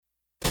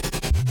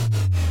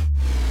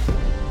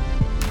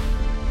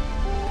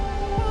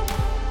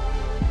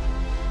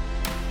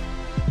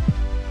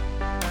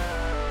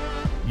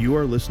You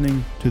are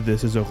listening to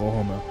This is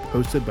Oklahoma,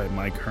 hosted by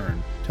Mike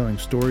Hearn, telling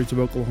stories of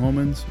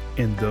Oklahomans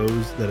and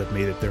those that have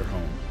made it their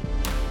home.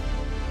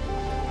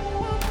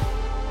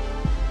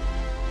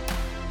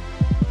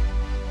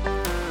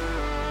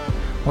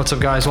 What's up,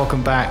 guys?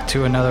 Welcome back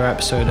to another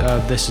episode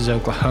of This is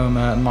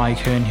Oklahoma. Mike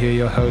Hearn here,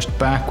 your host,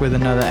 back with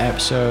another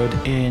episode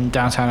in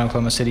downtown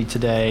Oklahoma City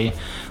today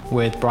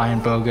with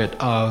Brian Bogert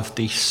of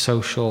the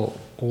Social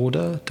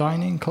Order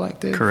Dining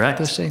Collective.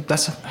 Correct.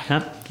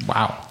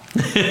 Wow.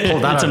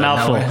 Pulled that It's a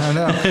mouthful. I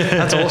know.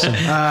 That's awesome.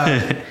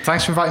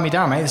 Thanks for inviting me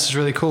down, mate. This is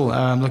really cool.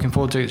 I'm looking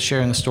forward to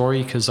sharing the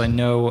story because I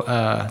know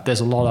there's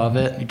a lot of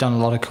it. You've done a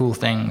lot of cool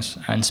things,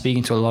 and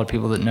speaking to a lot of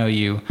people that know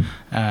you,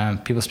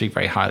 people speak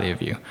very highly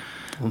of you.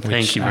 Well,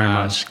 thank you very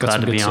much. Got Glad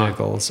some to good be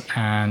circles,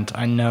 and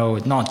I know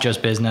not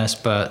just business,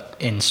 but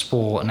in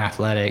sport and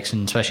athletics,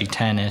 and especially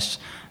tennis.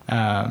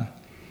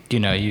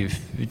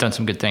 You've done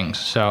some good things.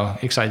 So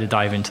excited to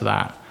dive into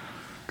that.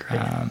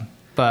 Great.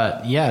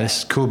 But yeah, this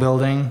is a cool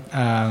building.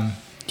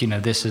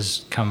 This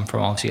has come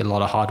from obviously a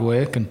lot of hard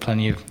work and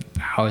plenty of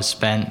hours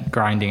spent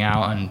grinding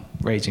out and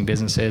raising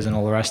businesses and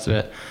all the rest of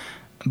it.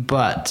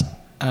 But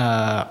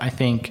I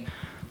think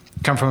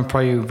come from a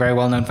probably very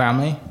well-known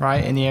family,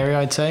 right, in the area,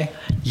 I'd say?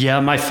 Yeah,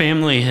 my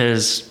family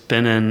has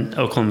been in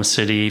Oklahoma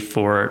City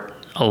for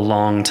a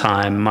long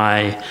time.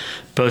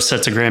 Both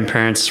sets of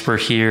grandparents were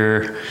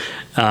here.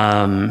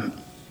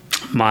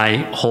 My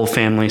whole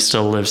family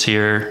still lives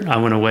here. I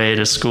went away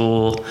to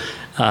school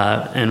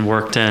and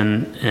worked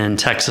in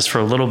Texas for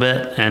a little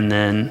bit, and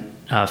then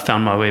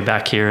found my way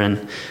back here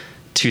in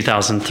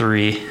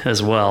 2003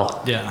 as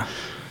well. Yeah.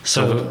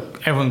 So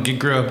everyone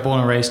grew up, born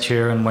and raised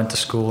here, and went to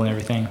school and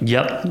everything.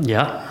 Yep.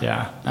 Yeah.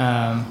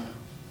 Yeah.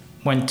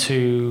 Went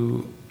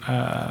to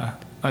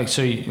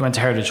so you went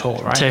to Heritage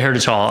Hall, right? To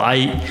Heritage Hall.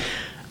 I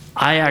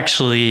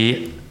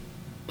actually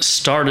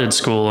started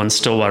school in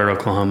Stillwater,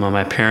 Oklahoma.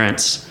 My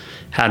parents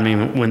had me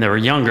when they were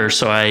younger,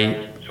 so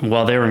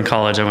while they were in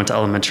college, I went to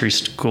elementary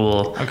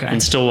school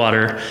in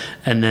Stillwater,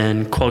 and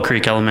then Quail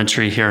Creek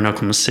Elementary here in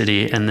Oklahoma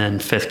City, and then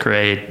 5th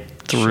grade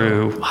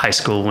through high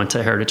school went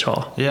to Heritage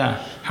Hall.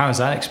 Yeah. How was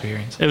that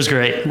experience? It was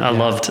great. I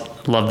loved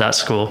that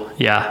school.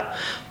 Yeah.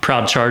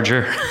 Proud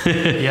Charger.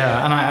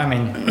 Yeah. And I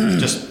mean,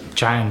 just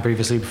chatting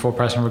previously before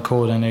pressing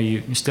record, I know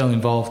you're still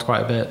involved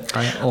quite a bit,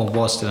 right? Or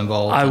was still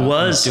involved. I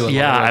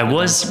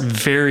was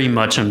very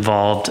much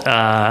involved.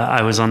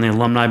 I was on the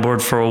alumni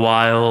board for a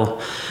while.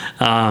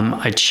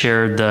 I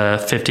chaired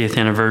the 50th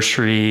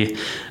anniversary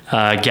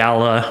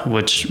gala,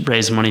 which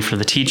raised money for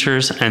the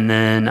teachers. And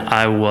then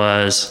I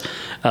was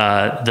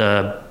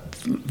the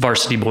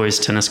varsity boys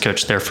tennis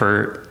coach there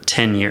for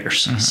 10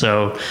 years. Mm-hmm.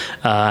 So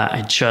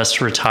I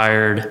just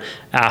retired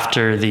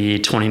after the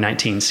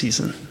 2019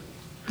 season.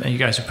 You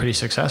guys are pretty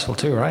successful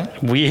too,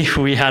 right? We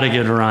had a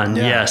good run.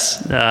 Yeah.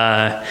 Yes.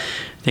 I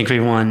think we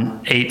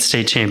won 8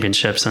 state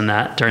championships during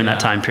that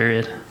time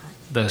period.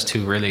 Those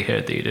 2 really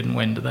hurt that you didn't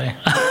win, do they?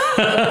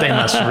 They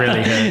must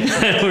really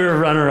hurt. We were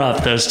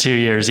runner-up those 2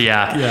 years.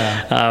 Yeah.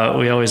 Yeah.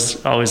 We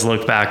always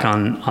look back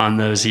on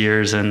those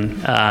years,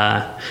 and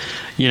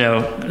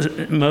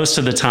most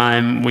of the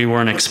time we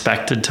weren't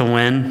expected to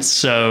win.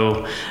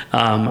 So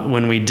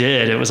when we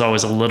did, it was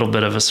always a little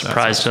bit of a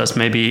surprise to us.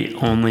 Maybe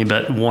only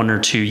but 1 or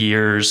 2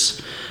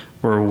 years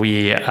were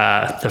we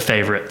the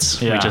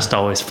favorites. Yeah. We just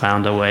always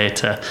found a way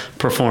to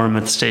perform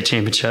at the state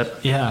championship.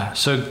 Yeah.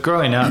 So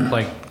growing up,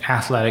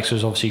 athletics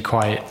was obviously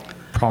quite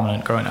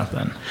prominent growing up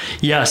then.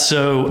 Yeah.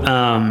 So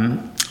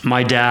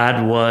my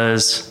dad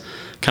was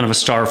kind of a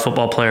star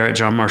football player at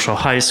John Marshall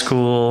High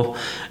School.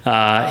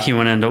 He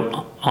went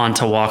on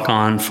to walk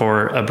on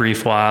for a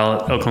brief while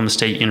at Oklahoma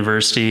State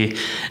University.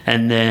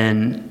 And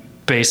then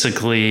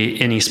basically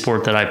any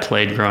sport that I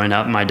played growing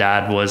up, my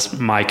dad was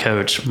my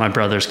coach, my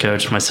brother's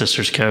coach, my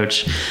sister's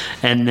coach.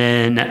 And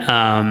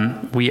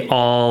then we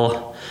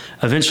all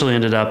eventually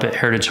ended up at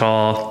Heritage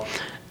Hall.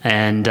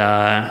 And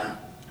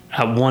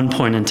at one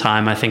point in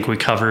time, I think we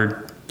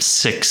covered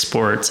 6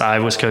 sports. I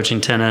was coaching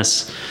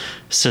tennis.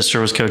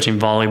 Sister was coaching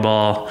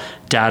volleyball.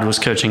 Dad was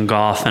coaching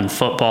golf and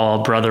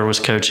football. Brother was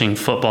coaching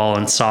football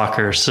and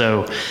soccer.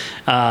 So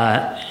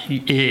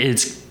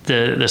it's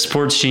the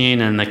sports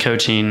gene and the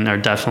coaching are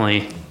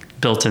definitely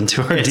built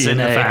into our DNA. It's in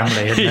the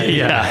family, isn't it?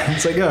 Yeah.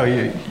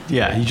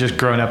 It's you just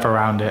grown up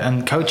around it.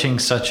 And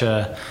coaching's such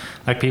a,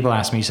 people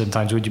ask me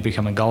sometimes, would you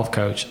become a golf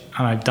coach?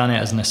 And I've done it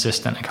as an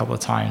assistant a couple of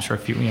times for a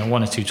few,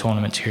 1 or 2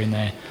 tournaments here and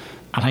there.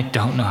 And I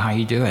don't know how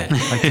you do it.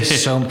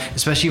 There's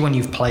especially when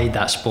you've played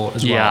that sport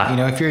as well.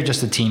 Yeah. If you're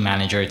just a team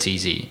manager, it's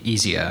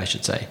easier, I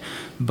should say.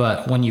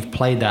 But when you've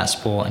played that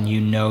sport and you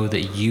know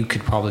that you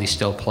could probably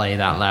still play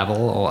that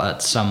level or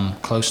at some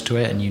close to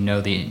it, and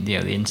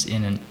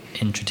the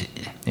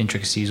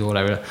intricacies or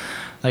whatever,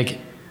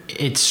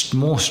 it's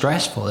more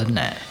stressful, isn't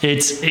it?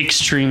 It's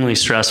extremely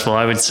stressful.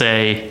 I would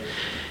say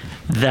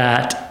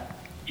that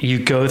you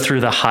go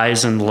through the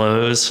highs and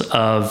lows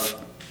of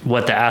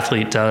what the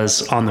athlete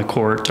does on the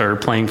court or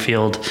playing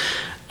field.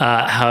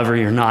 However,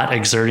 you're not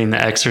exerting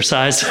the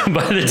exercise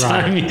by the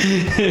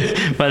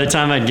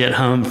time I'd get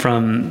home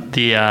from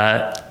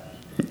the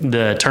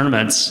the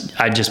tournaments,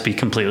 I'd just be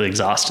completely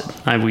exhausted.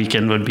 My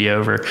weekend would be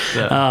over.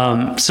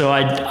 Yeah. So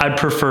I'd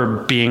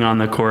prefer being on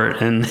the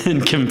court and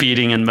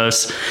competing in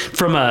most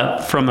from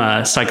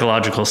a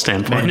psychological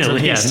standpoint. At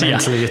least.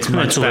 Mentally, it's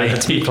much better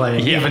to be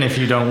playing. Yeah. Even if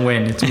you don't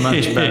win, it's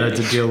much better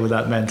to deal with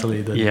that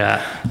mentally.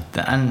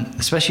 And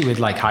especially with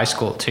like high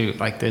school too.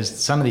 Like there's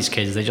some of these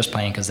kids, they're just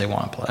playing because they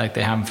want to play. Like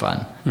they're having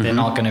fun. They're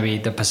not going to be,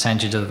 the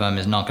percentage of them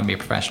is not going to be a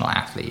professional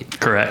athlete.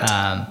 Correct.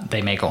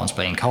 They may go on to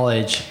play in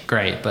college,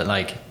 great, but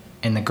like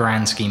in the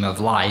grand scheme of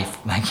life,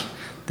 like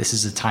this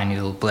is a tiny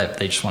little blip.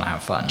 They just want to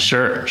have fun.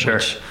 Sure.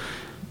 Which,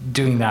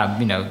 doing that,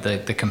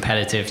 the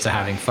competitive to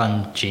having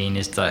fun gene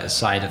is the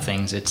side of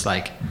things. It's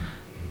like,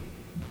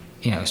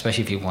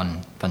 especially if you won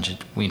a bunch of,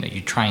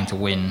 you're trying to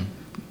win,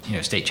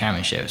 state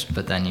championships,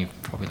 but then you're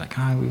probably like,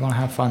 we want to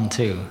have fun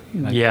too.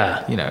 Like,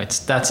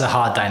 that's a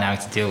hard dynamic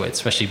to deal with,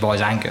 especially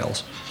boys and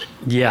girls.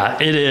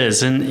 Yeah, it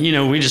is. And,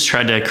 we just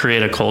tried to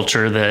create a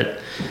culture that,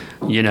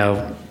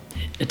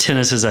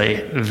 tennis is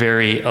a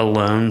very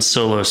alone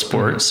solo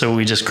sport. So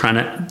we just kind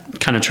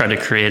of try to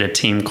create a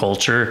team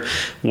culture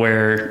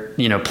where,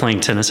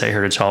 playing tennis at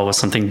Heritage Hall was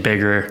something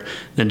bigger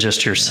than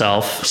just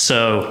yourself.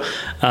 So,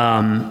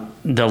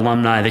 the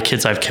alumni, the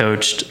kids I've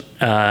coached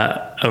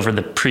over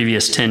the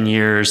previous 10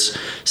 years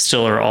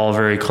still are all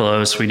very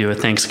close. We do a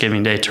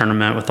Thanksgiving Day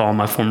tournament with all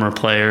my former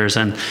players.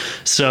 And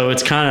so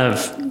it's kind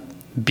of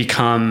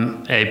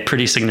become a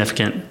pretty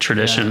significant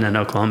tradition in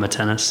Oklahoma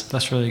tennis.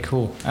 That's really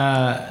cool.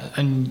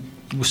 And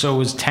so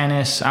was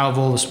tennis, out of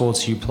all the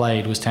sports you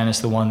played, was tennis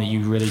the one that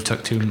you really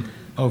took to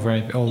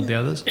over all the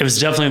others? It was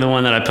definitely the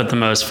one that I put the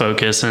most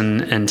focus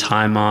and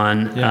time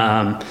on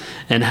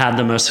and had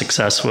the most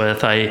success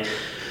with. I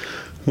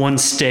won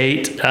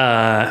state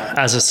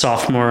as a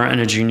sophomore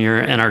and a junior,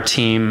 and our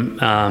team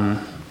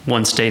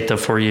won state the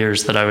 4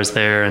 years that I was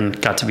there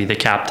and got to be the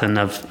captain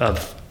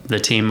of the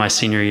team my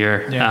senior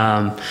year.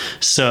 Yeah.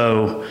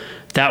 So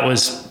that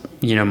was,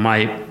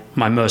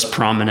 my most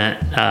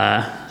prominent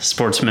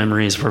sports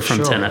memories were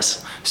from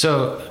tennis.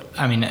 So,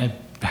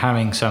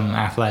 having some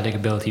athletic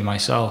ability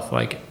myself,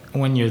 like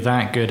when you're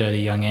that good at a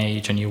young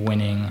age and you're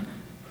winning,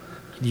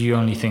 you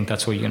only think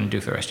that's what you're going to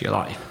do for the rest of your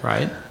life,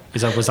 right?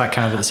 Was that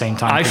kind of at the same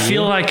time? I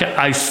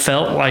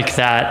felt like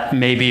that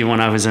maybe when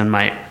I was in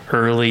my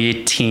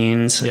early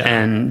teens,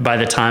 and by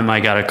the time I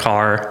got a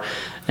car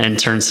and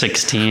turned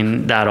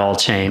 16, that all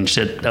changed.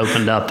 It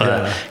opened up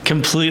a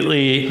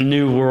completely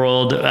new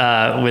world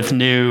with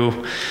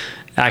new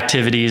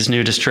activities,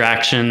 new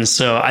distractions.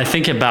 So I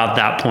think about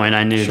that point,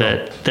 I knew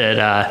that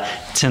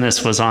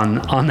tennis was on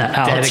the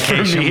outs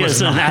for me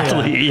as an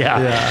athlete.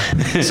 Yeah.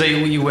 So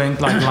you weren't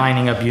like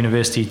lining up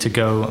university to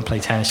go and play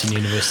tennis in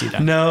university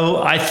then?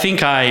 No, I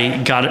think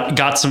I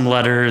got some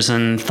letters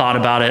and thought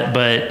about it,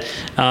 but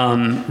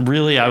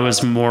really I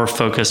was more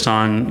focused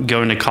on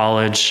going to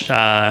college,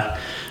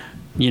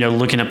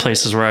 looking at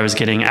places where I was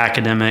getting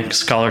academic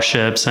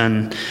scholarships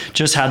and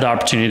just had the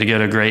opportunity to go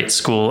to a great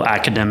school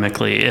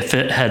academically. If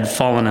it had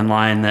fallen in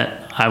line that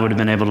I would have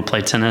been able to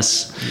play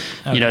tennis,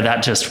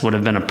 that just would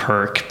have been a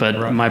perk.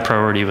 But my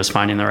priority was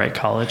finding the right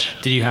college.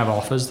 Did you have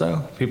offers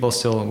though?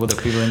 Were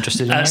there people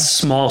interested in you?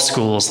 Small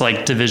schools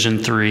like Division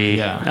III.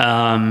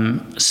 Yeah.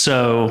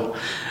 So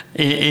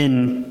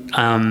in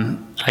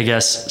I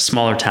guess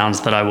smaller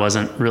towns that I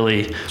wasn't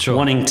really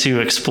wanting to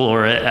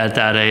explore it at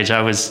that age.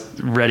 I was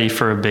ready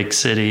for a big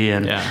city,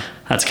 and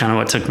that's kind of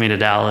what took me to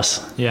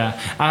Dallas. Yeah,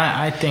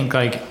 I think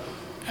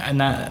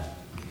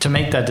to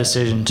make that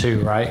decision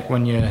too, right?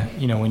 When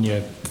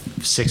you're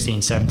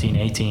 16, 17,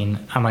 18,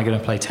 am I going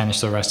to play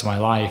tennis the rest of my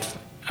life?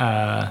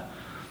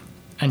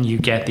 And you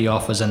get the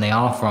offers, and they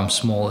are from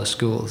smaller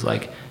schools.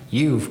 Like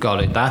you've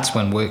got it. That's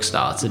when work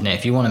starts, isn't it?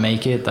 If you want to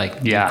make it,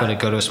 you've got to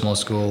go to a small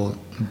school,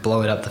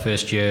 blow it up the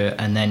first year,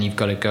 and then you've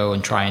got to go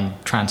and try and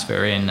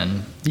transfer in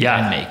and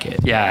make it.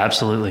 Yeah,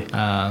 absolutely.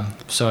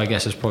 So I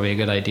guess it's probably a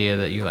good idea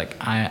that you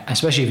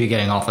especially if you're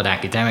getting offered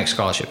academic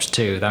scholarships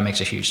too, that makes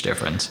a huge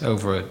difference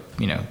over,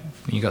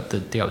 you got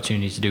the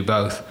opportunity to do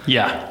both.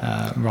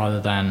 Yeah.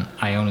 Rather than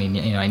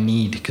I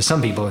need, because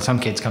some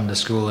kids come to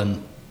school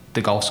and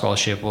the golf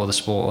scholarship or the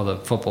sport or the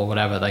football,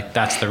 whatever,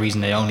 that's the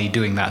reason they're only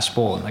doing that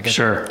sport.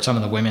 Some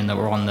of the women that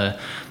were on the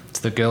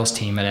girls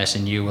team at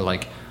SNU were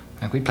like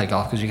we play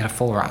golf because we get a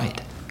full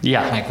ride.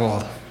 Yeah.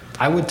 Well,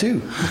 I would too.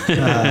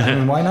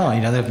 Why not? They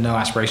have no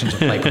aspirations to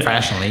play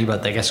professionally,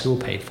 but they get school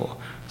paid for.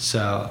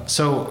 So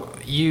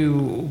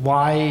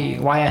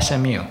why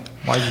SMU?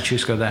 Why did you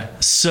choose to go there?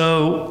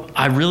 So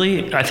I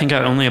think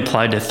I only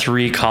applied to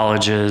 3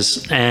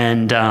 colleges,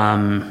 and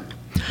I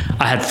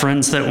had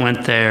friends that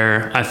went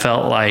there. I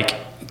felt like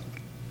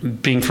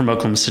being from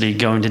Oklahoma City,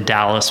 going to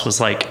Dallas was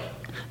like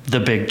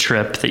the big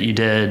trip that you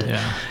did,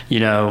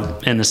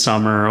 in the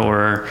summer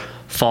or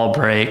fall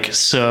break.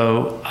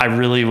 So I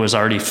really was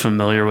already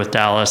familiar with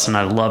Dallas, and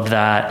I loved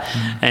that.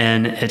 Mm-hmm.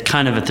 And it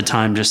kind of at the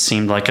time just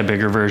seemed like a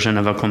bigger version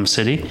of Oklahoma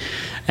City.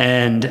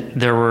 And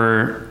there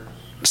were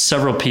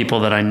several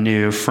people that I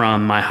knew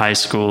from my high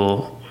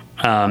school,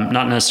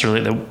 not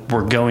necessarily that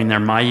were going there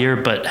my year,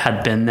 but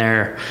had been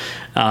there,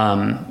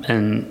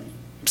 and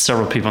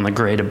several people in the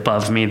grade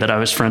above me that I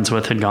was friends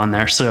with had gone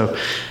there. So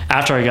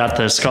after I got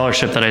the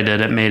scholarship that I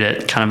did, it made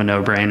it kind of a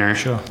no-brainer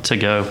to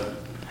go.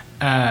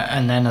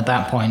 And then at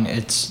that point,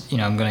 it's,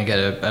 I'm going to get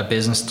a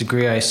business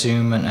degree, I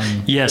assume.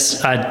 And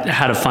Yes, I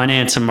had a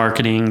finance and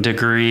marketing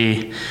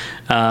degree.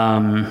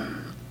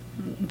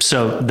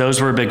 So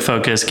those were a big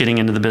focus, getting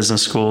into the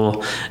business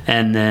school.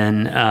 And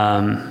then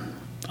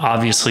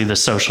obviously the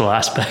social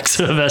aspects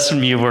of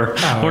SMU were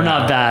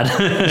not bad.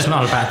 It's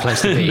not a bad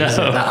place to be. No.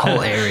 So that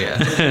whole area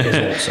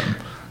is awesome.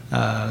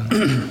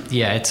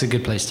 It's a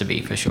good place to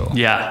be for sure.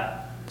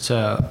 Yeah.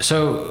 So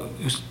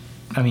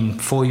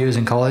 4 years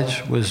in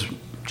college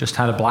just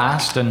had a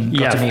blast and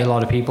got to meet a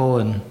lot of people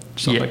and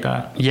stuff like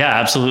that. Yeah,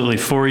 absolutely.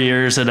 4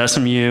 years at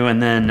SMU,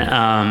 and then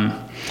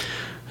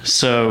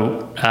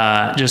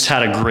just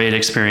had a great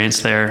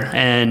experience there,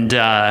 and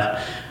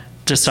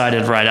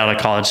decided right out of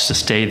college to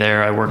stay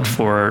there. I worked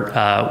for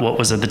what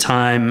was at the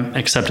time,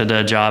 accepted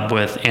a job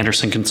with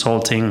Anderson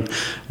Consulting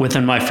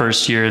within my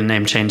first year. The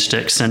name changed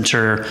to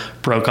Accenture,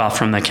 broke off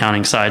from the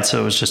accounting side,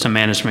 so it was just a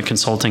management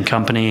consulting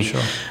company.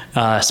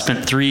 Sure.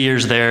 Spent 3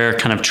 years there,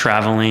 kind of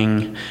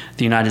traveling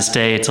the United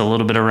States, a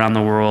little bit around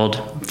the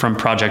world from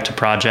project to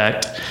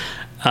project.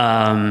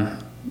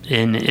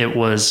 And it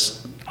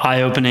was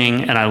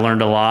eye-opening, and I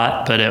learned a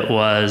lot, but it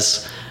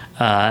was,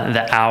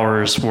 the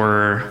hours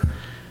were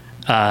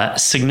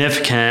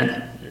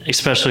significant,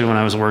 especially when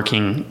I was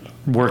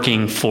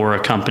working for a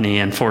company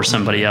and for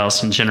somebody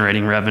else and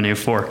generating revenue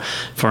for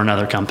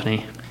another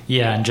company.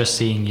 Yeah, and just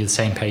seeing the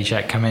same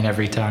paycheck come in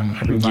every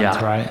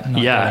month, right?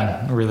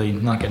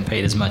 Not getting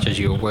paid as much as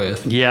you were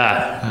worth.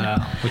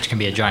 Yeah. Which can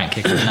be a giant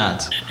kick in the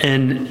nuts.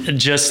 And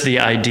just the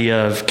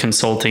idea of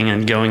consulting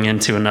and going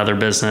into another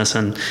business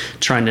and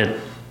trying to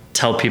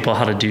tell people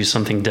how to do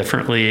something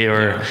differently,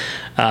 or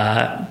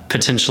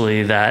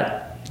potentially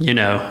that,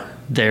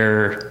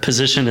 their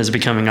position is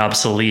becoming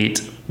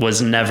obsolete,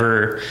 was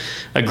never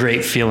a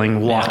great feeling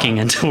walking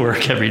into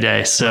work every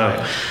day. So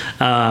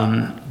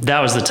that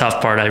was the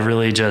tough part. I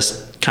really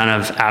just kind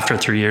of, after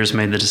 3 years,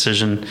 made the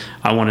decision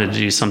I wanted to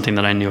do something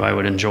that I knew I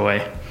would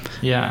enjoy.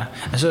 Yeah.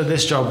 So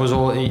this job was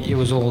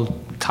all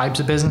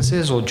types of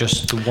businesses, or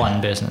just one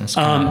business?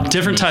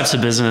 Different types of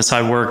business.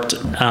 I worked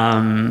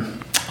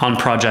on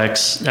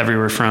projects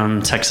everywhere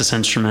from Texas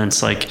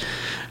Instruments, like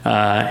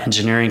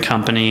engineering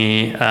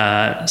company,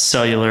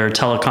 cellular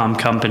telecom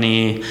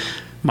company.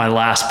 My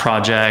last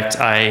project,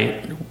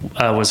 I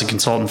was a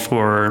consultant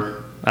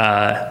for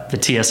the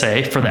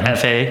TSA, for the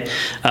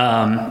FAA,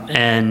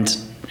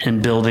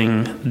 and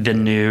building the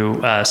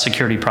new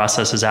security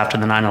processes after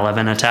the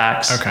 9/11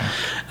 attacks. Okay.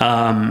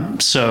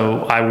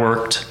 So I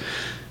worked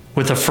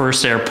with the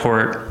first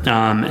airport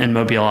in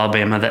Mobile,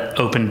 Alabama, that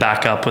opened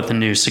back up with the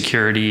new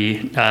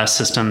security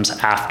systems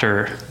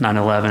after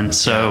 9/11.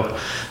 So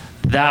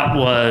that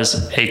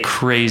was a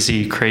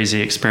crazy,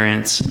 crazy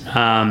experience.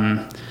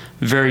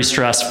 Very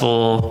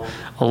stressful,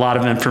 a lot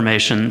of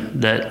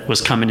information that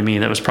was coming to me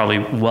that was probably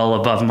well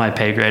above my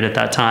pay grade at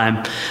that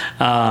time.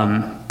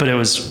 But it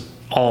was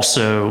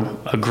also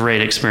a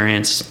great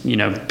experience,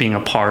 being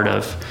a part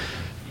of,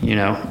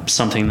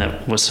 something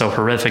that was so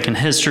horrific in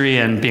history,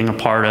 and being a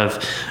part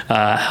of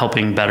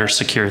helping better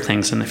secure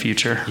things in the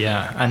future.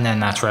 Yeah, and then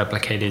that's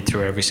replicated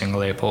through every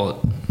single airport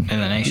in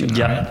the nation,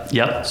 right?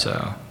 Yep.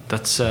 So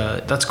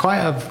that's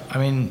quite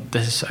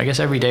I guess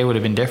every day would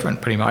have been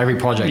different, pretty much. Every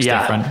project's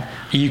different.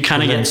 You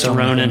kind of get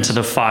thrown into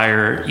the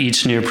fire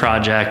each new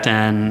project,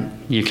 and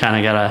you kind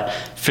of got to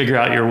figure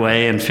out your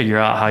way and figure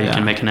out how you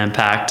can make an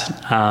impact.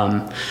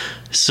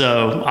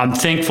 So I'm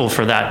thankful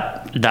for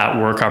that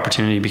work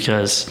opportunity,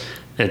 because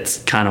it's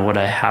kind of what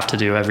I have to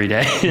do every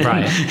day in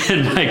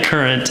my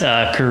current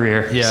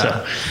career.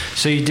 Yeah.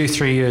 So you do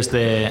 3 years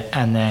there,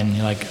 and then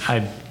you're like,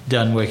 I'm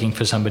done working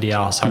for somebody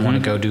else. I want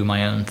to go do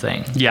my own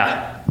thing.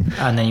 Yeah.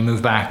 And then you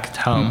move back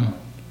home,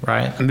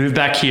 right? I moved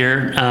back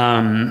here.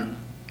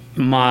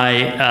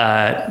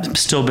 My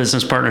still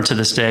business partner to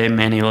this day,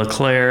 Manny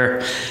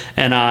LeClaire,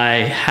 and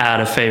I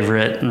had a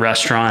favorite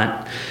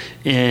restaurant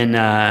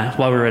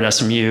while we were at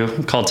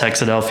SMU called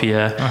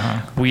Texadelphia.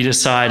 We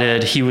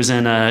decided, he was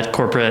in a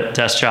corporate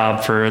desk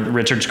job for the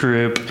Richards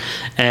Group,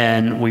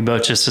 and we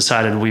both just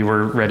decided we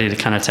were ready to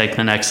kind of take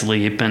the next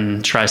leap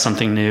and try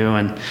something new,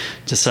 and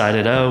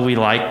decided, we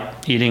like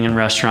eating in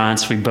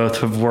restaurants. We both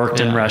have worked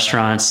in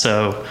restaurants,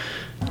 so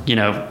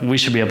we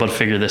should be able to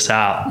figure this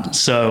out.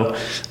 So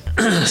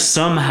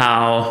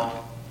somehow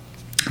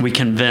we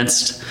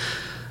convinced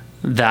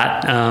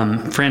that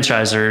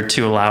franchisor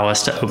to allow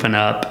us to open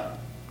up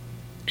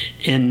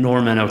in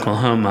Norman,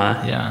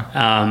 Oklahoma,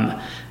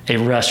 a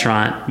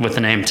restaurant with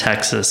the name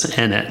Texas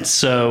in it.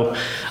 So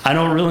I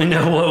don't really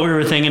know what we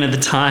were thinking at the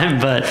time,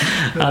 but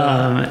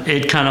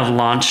it kind of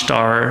launched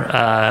our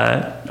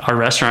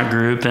restaurant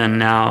group, and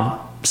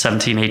now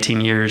 17,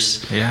 18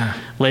 years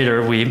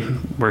later,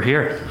 we're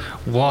here.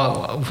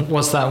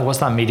 What's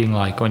that meeting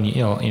like when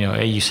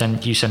you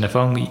send a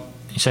phone?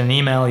 you send an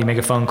email, you make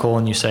a phone call,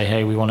 and you say,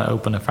 hey, we want to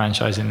open a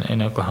franchise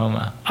in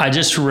Oklahoma? I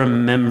just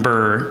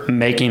remember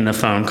making the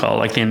phone call,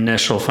 like the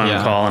initial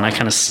phone call, and I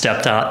kind of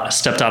stepped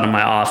out of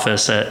my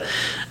office at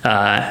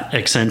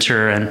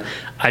Accenture, and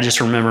I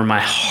just remember my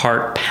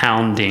heart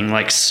pounding,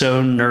 like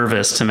so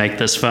nervous to make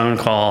this phone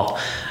call.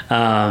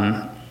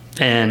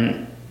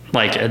 And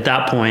like at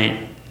that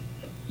point,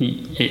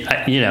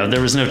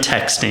 there was no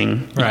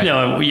texting. Right.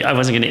 I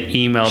wasn't going to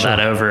email Sure. that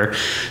over.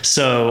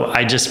 So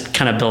I just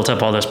kind of built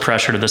up all this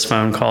pressure to this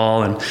phone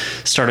call and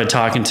started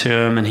talking to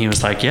him. And he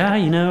was like, yeah,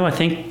 I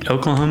think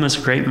Oklahoma's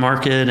a great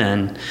market,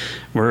 and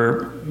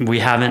we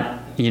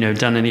haven't,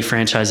 done any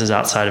franchises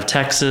outside of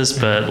Texas,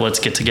 but let's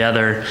get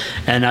together.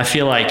 And I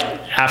feel like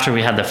after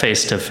we had the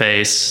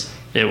face-to-face,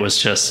 it was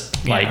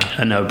just like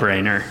a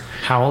no-brainer.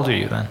 How old are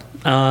you then?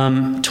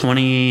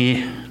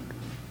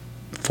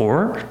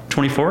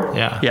 24?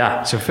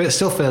 Yeah. So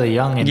still fairly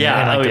young in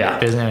the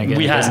business.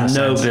 We had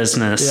no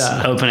business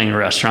opening a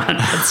restaurant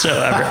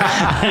whatsoever.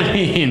 I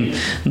mean,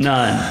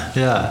 none.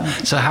 Yeah.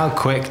 So how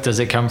quick does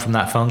it come from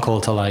that phone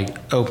call to like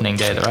opening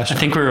day of the restaurant? I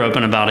think we were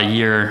open about a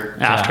year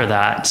after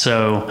that.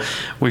 So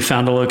we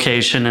found a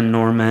location in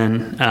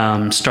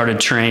Norman, started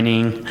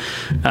training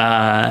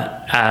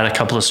at a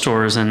couple of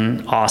stores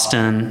in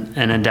Austin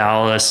and in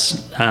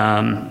Dallas,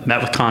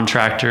 met with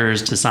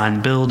contractors, designed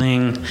the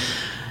building,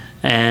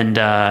 and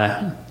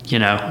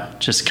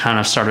just kind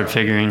of started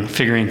figuring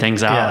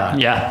things out.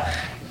 Yeah.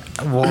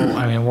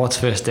 Well, what's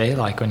first day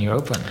like when you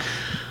open?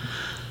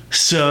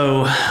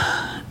 So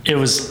it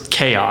was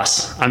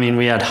chaos. I mean,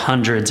 we had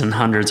hundreds and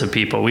hundreds of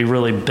people. We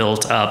really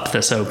built up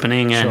this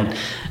opening,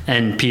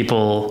 and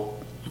people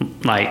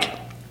like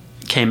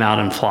came out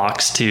in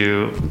flocks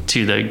to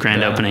the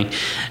grand opening.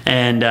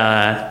 And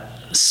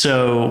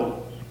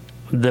so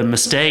the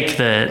mistake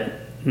that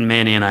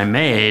Manny and I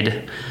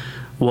made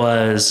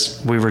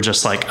was we were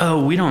just like,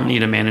 oh, we don't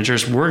need a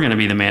managers. We're going to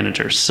be the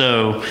managers.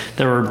 So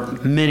there were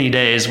many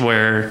days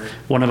where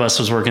one of us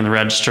was working the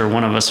register,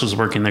 one of us was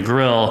working the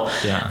grill,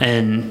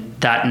 and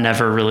that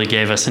never really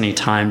gave us any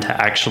time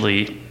to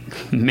actually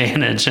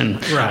manage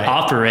and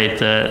operate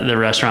the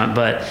restaurant.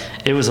 But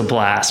it was a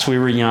blast. We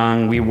were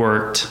young. We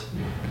worked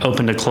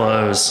open to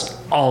close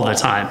all the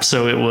time.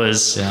 So it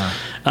was, it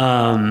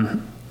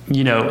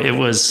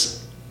was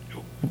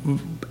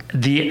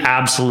the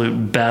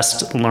absolute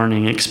best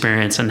learning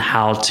experience in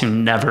how to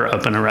never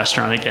open a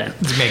restaurant again.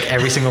 To make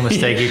every single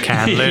mistake you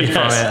can, learn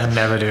from it, and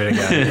never do it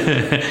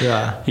again.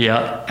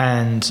 Yeah.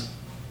 And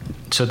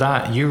so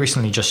that you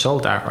recently just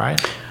sold that,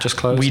 right? Just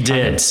closed? We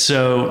did.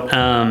 So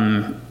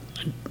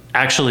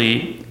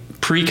actually,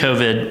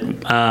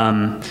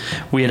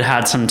 pre-COVID, we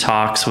had some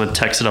talks with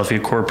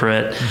Texadelphia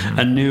Corporate. Mm-hmm.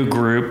 A new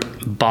group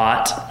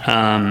bought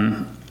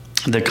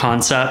the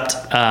concept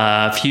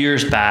a few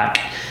years back,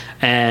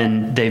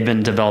 and they've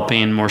been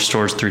developing more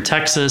stores through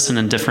Texas and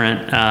in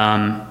different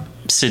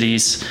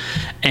cities.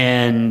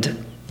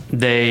 And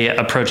they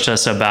approached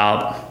us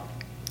about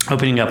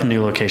opening up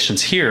new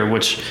locations here,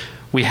 which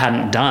we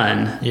hadn't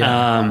done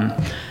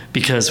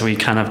because we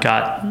kind of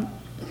got,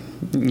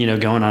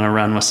 going on a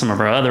run with some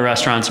of our other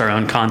restaurants, our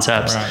own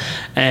concepts. Right.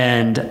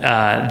 And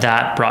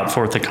that brought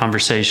forth a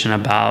conversation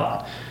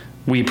about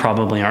we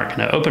probably aren't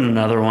going to open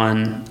another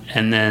one.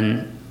 And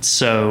then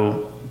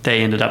so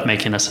they ended up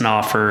making us an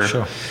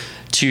offer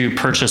to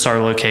purchase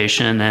our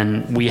location,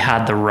 and we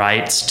had the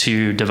rights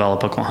to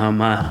develop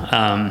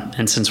Oklahoma.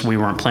 And since we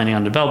weren't planning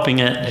on developing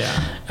it,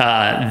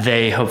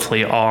 they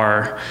hopefully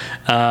are.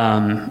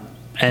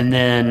 And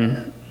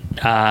then,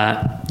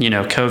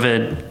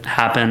 COVID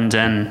happened,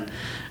 and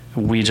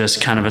we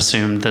just kind of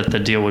assumed that the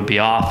deal would be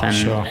off,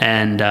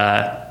 and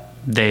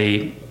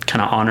they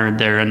kind of honored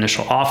their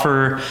initial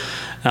offer.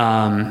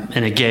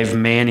 And it gave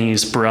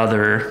Manny's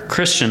brother,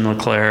 Christian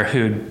LeClaire,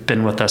 who'd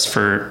been with us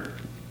for,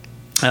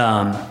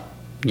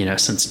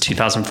 since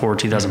 2004,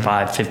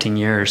 2005, 15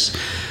 years,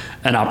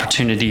 an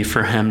opportunity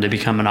for him to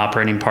become an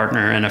operating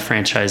partner and a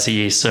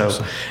franchisee.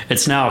 So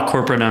it's now a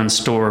corporate-owned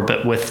store,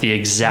 but with the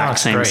exact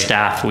same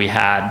staff we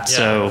had. Yeah.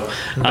 So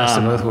the best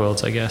of both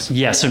worlds, I guess.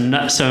 Yeah. So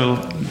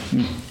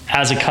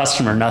as a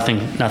customer,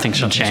 nothing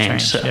should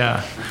change. So,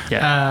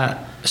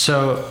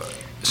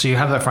 So you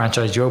have that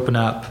franchise, you open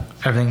up,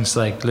 everything's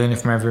like learning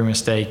from every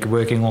mistake,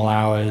 working all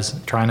hours,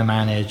 trying to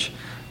manage,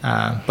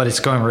 but it's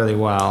going really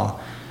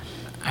well.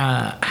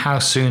 How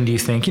soon do you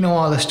think,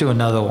 let's do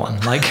another one?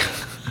 Like,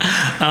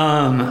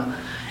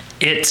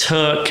 it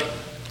took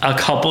a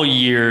couple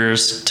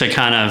years to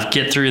kind of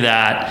get through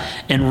that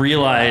and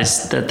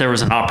realize that there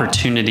was an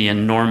opportunity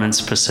in Norman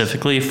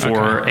specifically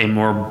for a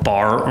more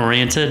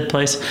bar-oriented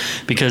place,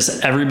 because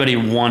everybody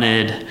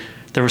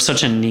there was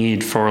such a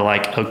need for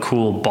like a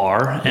cool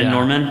bar in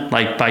Norman,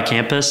 like by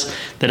campus,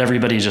 that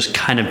everybody just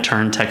kind of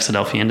turned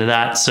Texadelphia into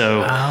that.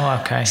 So,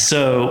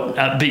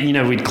 but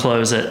we'd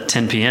close at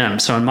 10 p.m.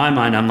 So in my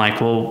mind, I'm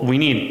like, well, we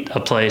need a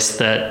place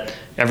that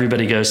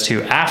everybody goes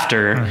to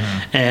after,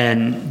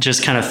 and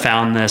just kind of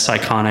found this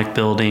iconic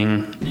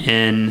building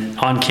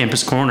on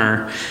Campus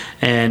Corner.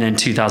 And in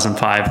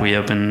 2005, we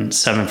opened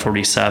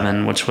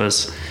 747, which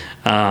was,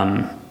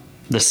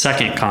 the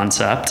second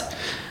concept.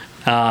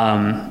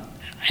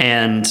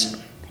 And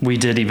we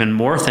did even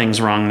more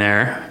things wrong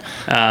there,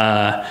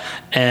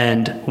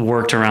 and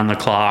worked around the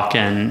clock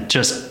and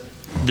just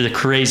the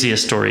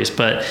craziest stories.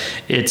 But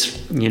it's,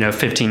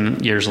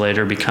 15 years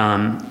later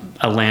become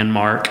a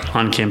landmark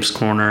on Campus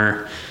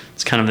Corner.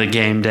 It's kind of the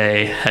game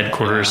day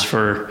headquarters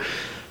for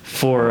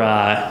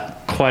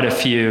quite a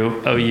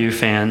few OU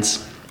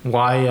fans.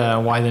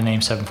 Why the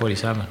name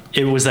 747?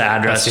 It was the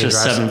address, That's the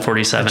just address.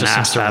 747 It just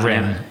seems Asp to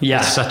Avenue. ring. Yeah.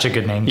 It's such a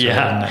good name to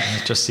Yeah.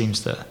 it. It just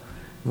seems to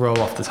roll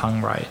off the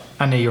tongue right.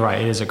 I know you're right.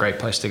 It is a great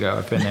place to go.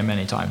 I've been there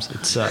many times.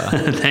 It's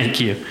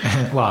Thank you.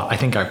 well, I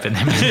think I've been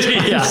there many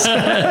times.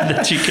 Yeah,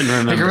 that you can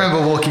remember. I can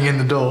remember walking in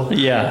the door.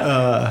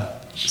 Yeah.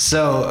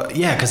 So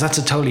yeah, because that's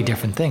a totally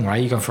different thing,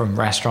 right? You go from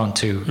restaurant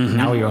to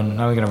now we're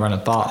going to run a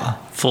bar,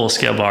 Full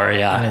scale bar,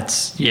 yeah. and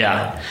it's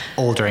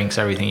all drinks,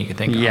 everything you can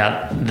think of.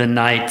 Yeah, the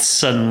nights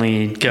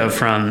suddenly go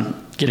from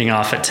getting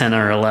off at 10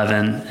 or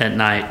 11 at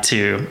night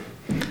to,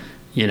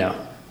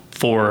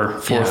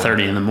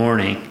 4:30 in the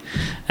morning,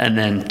 and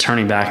then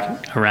turning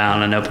back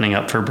around and opening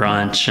up for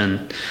brunch.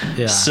 And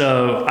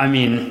so, I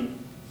mean,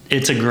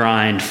 it's a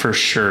grind for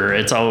sure.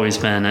 It's always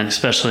been, and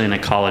especially in a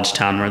college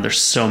town where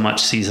there's so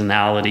much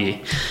seasonality.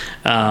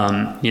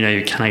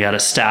 You kind of got to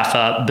staff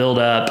up, build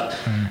up,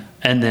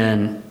 and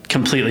then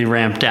completely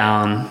ramp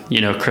down,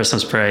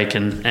 Christmas break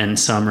and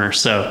summer.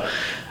 So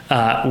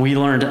we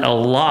learned a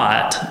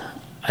lot,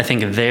 I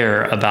think,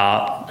 there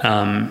about,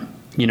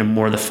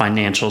 more the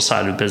financial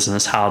side of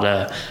business, how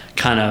to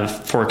kind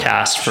of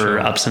forecast for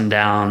ups and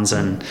downs.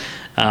 And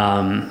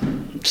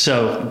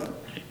so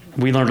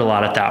we learned a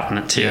lot at that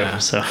one too. Yeah.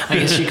 So I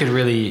guess you could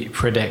really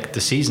predict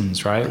the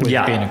seasons, right? With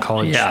being a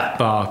college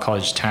bar,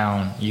 college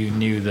town, you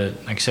knew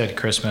that, like I said,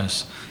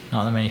 Christmas,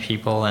 not that many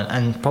people,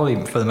 and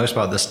probably for the most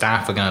part, the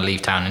staff are going to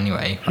leave town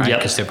anyway, right?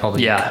 Because they're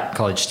probably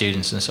college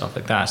students and stuff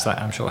like that. So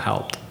that I'm sure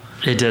helped.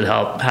 It did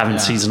help having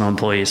seasonal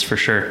employees for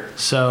sure.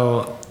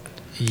 So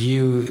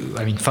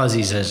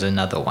Fuzzies is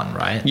another one,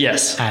 right?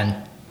 Yes. And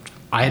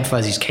I had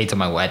Fuzzies cater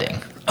my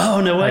wedding.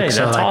 Oh, no way. That's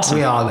awesome.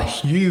 We are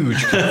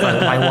huge.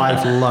 My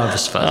wife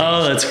loves Fuzzies.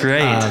 Oh, that's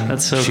great.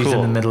 That's so she's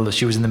cool.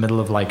 She was in the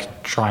middle of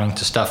trying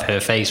to stuff her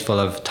face full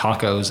of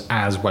tacos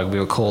as we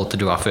were called to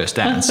do our first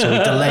dance. So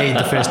we delayed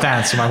the first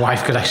dance so my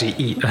wife could actually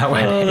eat that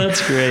wedding. Oh,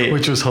 that's great.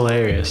 Which was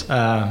hilarious.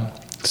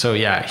 So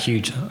yeah,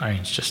 huge.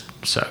 It's just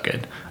so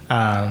good.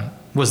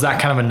 Was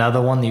that kind of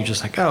another one that you're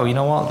just like, oh, you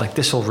know what?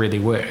 This will really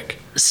work?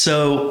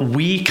 So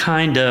we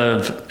kind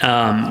of,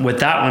 with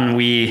that one,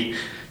 we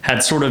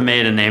had sort of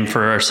made a name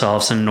for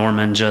ourselves, and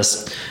Norman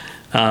just,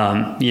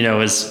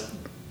 as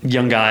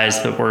young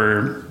guys that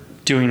were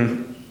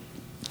doing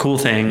cool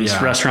things,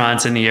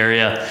 restaurants in the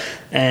area.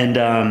 And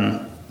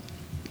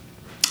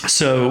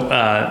so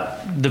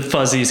the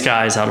Fuzzies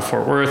guys out of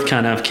Fort Worth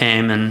kind of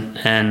came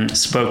and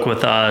spoke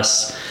with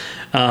us.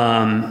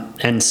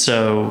 And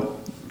so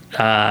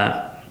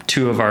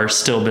two of our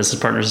still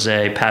business partners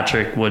today,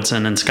 Patrick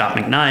Woodson and Scott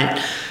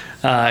McKnight,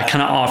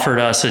 kind of offered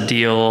us a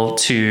deal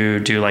to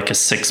do a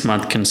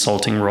 6-month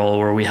consulting role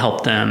where we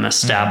help them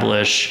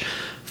establish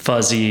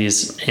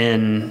Fuzzies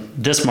in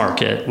this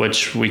market,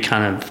 which we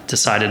kind of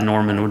decided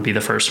Norman would be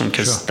the first one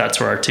because that's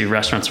where our 2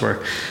 restaurants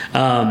were.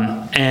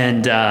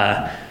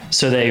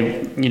 So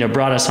they,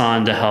 brought us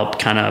on to help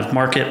kind of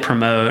market,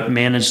 promote,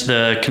 manage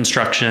the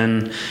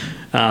construction,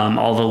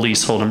 all the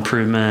leasehold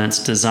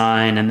improvements,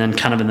 design, and then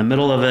kind of in the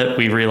middle of it,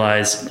 we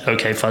realized,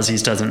 okay,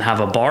 Fuzzies doesn't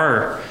have a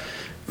bar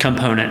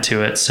component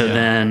to it. So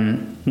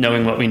then,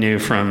 knowing what we knew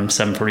from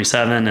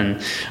 747 and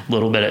a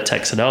little bit at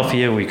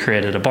Texadelphia, we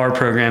created a bar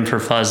program for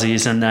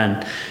Fuzzies. And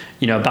then,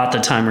 about the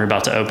time we were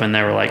about to open,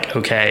 they were like,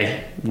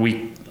 okay,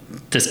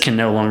 this can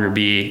no longer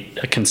be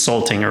a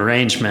consulting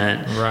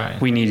arrangement. Right.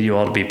 We need you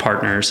all to be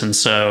partners. And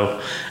so,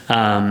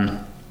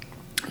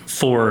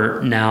 for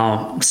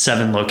now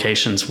 7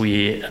 locations,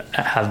 we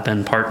have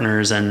been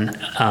partners and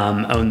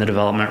own the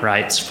development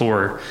rights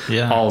for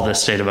all of the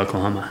state of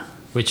Oklahoma.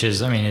 Which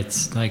is,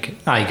 it's I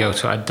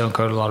don't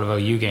go to a lot of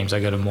OU games. I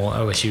go to more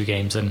OSU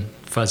games, and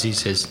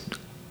Fuzzies is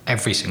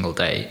every single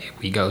day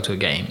we go to a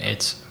game.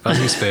 It's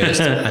Fuzzies first,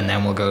 and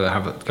then we'll go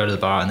to the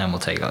bar, and then we'll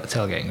take a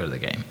tailgate and go to the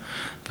game.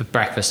 But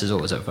breakfast is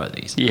always at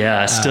Fuzzies.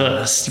 Yeah,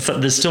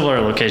 the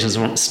Stillwater location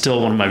is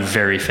still one of my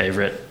very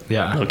favorite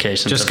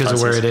locations. Just because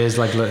of where it is,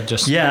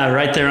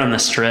 right there on the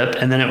strip.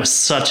 And then it was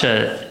such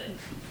a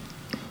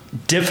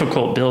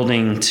difficult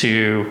building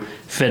to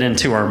fit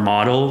into our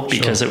model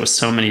because it was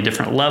so many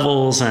different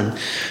levels and,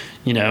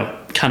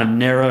 kind of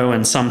narrow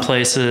in some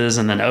places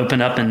and then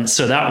open up. And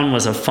so that one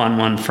was a fun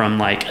one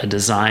from a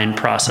design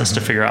process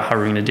to figure out how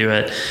we're going to do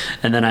it.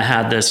 And then I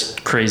had this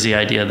crazy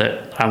idea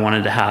that I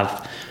wanted to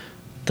have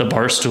the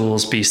bar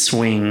stools be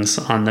swings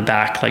on the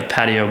back,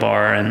 patio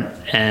bar,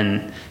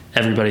 and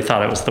everybody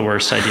thought it was the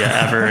worst idea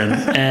ever.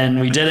 And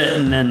we did it,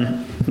 and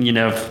then,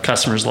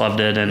 customers loved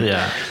it. And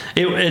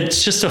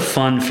it's just a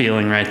fun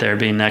feeling right there,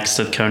 being next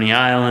to Coney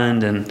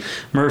Island and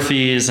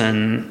Murphy's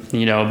and,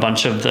 a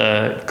bunch of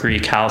the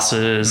Greek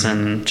houses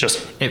and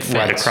just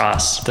right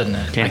across, doesn't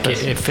it?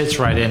 campus. Like it fits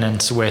right in,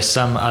 and where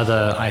some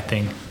other, I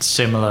think,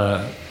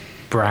 similar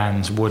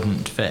brands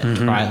wouldn't fit,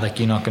 right? Like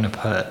you're not going to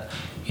put,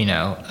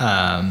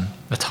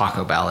 a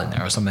Taco Bell in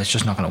there or something. It's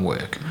just not going to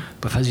work.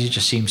 But Fuzzy's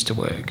just seems to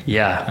work.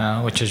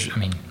 Yeah. Which is,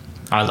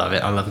 I love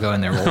it. I love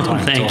going there all the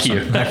time. Thank awesome.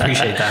 you. I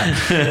appreciate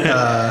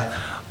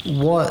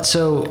that.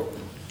 So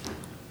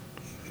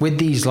with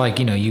these,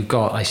 you've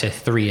got, I said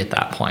 3 at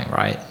that point,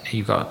 right?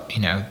 You've got,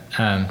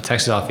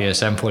 Texadelphia,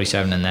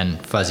 747, and then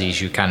Fuzzy's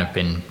you've kind of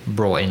been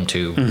brought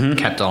into,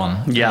 kept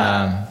on.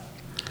 Yeah.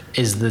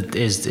 Is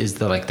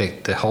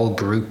the whole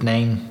group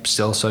name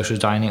still Social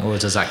Dining, or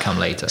does that come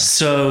later?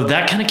 So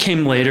that kind of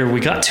came later. We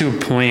got to a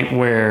point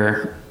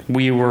where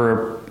we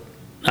were,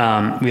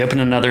 we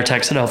opened another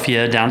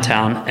Texadelphia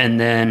downtown, and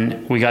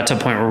then we got to a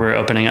point where we were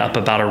opening up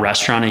about a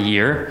restaurant a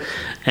year.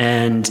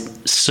 And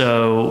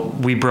so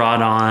we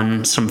brought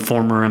on some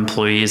former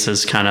employees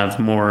as kind of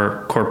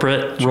more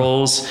corporate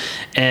roles.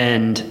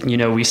 And,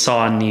 we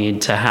saw a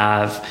need to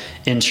have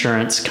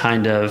insurance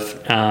kind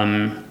of,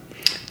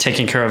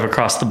 taken care of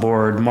across the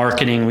board,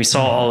 marketing. We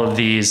saw all of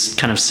these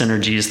kind of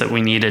synergies that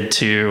we needed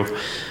to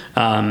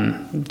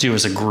do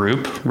as a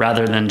group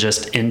rather than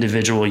just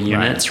individual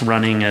units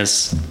running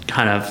as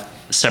kind of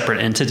separate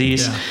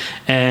entities. Yeah.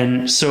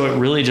 And so it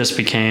really just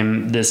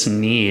became this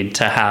need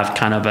to have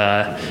kind of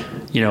a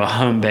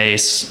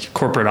home-based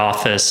corporate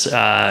office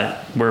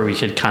where we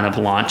could kind of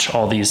launch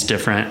all these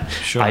different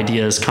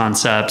ideas,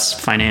 concepts,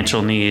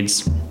 financial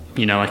needs,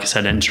 like I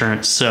said,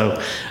 insurance.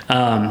 So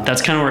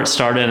that's kind of where it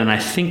started. And I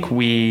think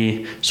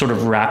we sort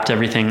of wrapped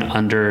everything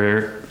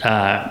under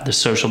the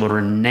Social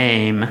Builder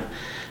name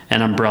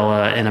and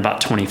umbrella in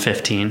about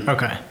 2015.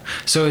 Okay.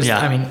 So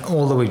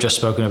all that we've just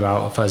spoken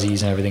about,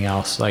 Fuzzy's and everything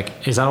else,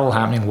 is that all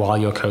happening while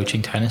you're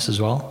coaching tennis as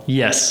well?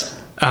 Yes.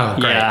 Oh,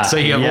 great. Yeah, so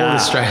you have all the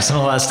stress and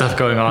all that stuff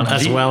going on,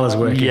 as well as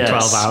working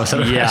 12 hours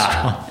at a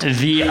restaurant.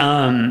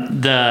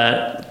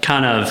 The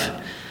kind of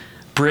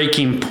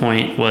breaking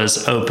point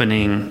was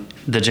opening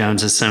the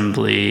Jones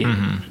Assembly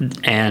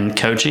and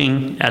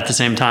coaching at the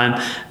same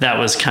time. That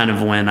was kind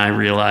of when I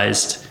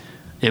realized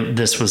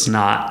this was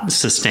not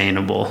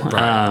sustainable.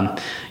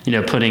 Right.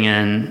 Putting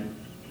in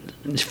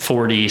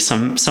 40,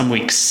 some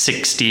weeks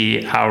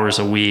 60 hours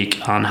a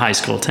week on high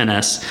school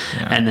tennis,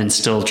 and then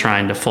still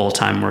trying to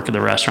full-time work at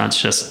the restaurants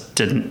just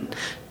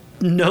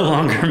no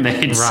longer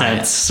made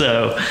sense.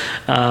 So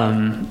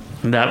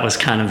that was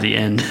kind of the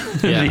end,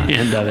 the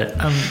end of it.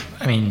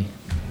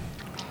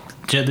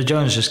 The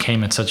Jones just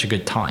came at such a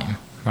good time,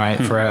 right?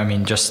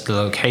 Just the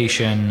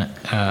location,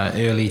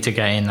 early to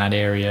get in that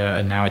area,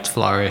 and now it's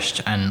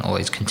flourished and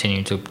always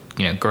continued to,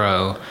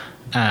 grow.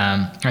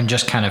 And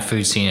just kind of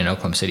food scene in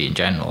Oklahoma City in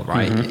general,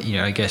 right?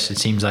 I guess it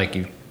seems like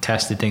you've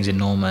tested things in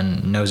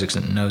Norman, knows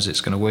it's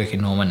going to work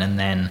in Norman, and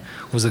then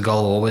was the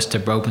goal always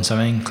to open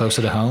something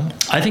closer to home?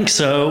 I think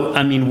so.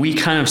 We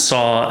kind of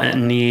saw a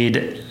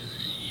need.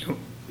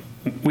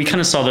 We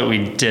kind of saw that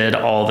we did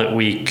all that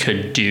we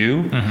could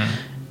do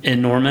in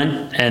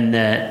Norman, and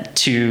that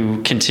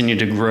to continue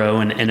to grow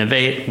and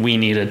innovate, we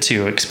needed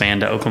to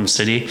expand to Oklahoma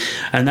City.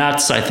 And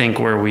that's, I think,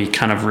 where we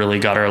kind of really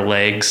got our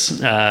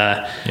legs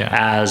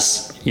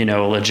as, a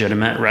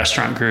legitimate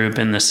restaurant group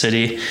in the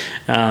city.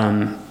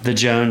 The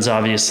Jones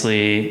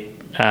obviously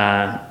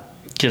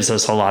gives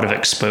us a lot of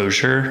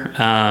exposure.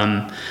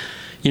 Kind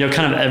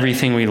of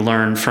everything we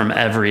learned from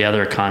every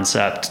other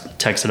concept,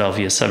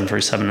 Texadelphia,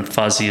 747, and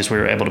Fuzzy's, we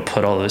were able to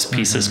put all those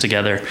pieces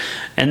together.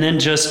 And then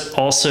just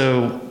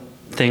also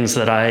things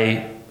that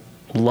I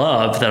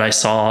love, that I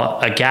saw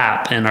a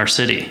gap in our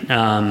city.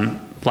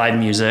 Live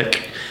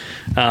music,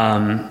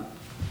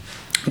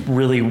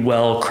 really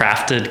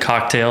well-crafted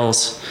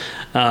cocktails,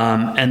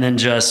 and then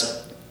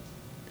just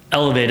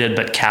elevated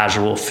but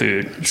casual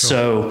food.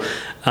 So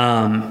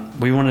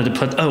we wanted to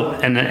put,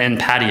 and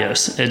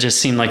patios. It just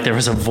seemed like there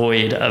was a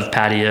void of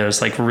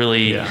patios, like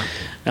really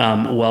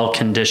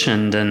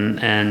well-conditioned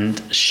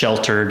and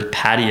sheltered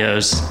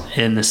patios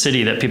in the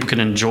city that people could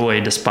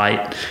enjoy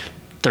despite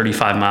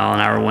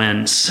 35-mile-an-hour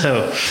winds.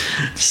 So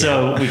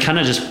we kind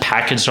of just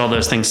packaged all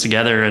those things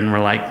together, and we're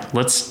like,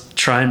 let's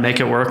try and make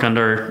it work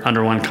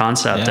under one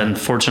concept. And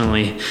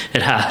fortunately,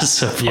 it has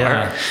so far.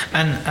 Yeah.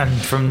 And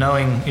from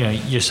knowing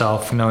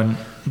yourself, doing a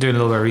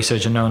little bit of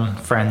research and knowing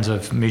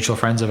mutual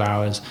friends of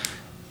ours,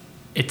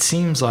 it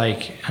seems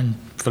like, and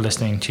for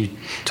listening to you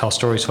tell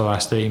stories for the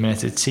last 30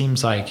 minutes, it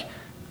seems like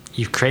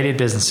you've created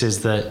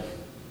businesses that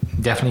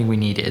definitely we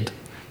needed,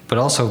 but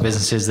also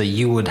businesses that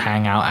you would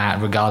hang out at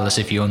regardless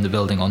if you own the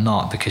building or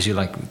not, because you're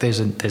like, there's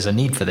a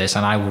need for this,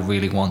 and I would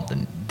really want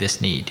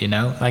this need, and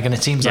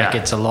it seems like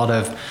it's a lot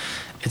of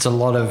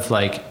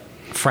like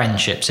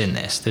friendships in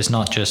this. There's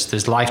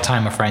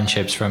lifetime of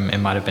friendships from, it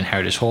might have been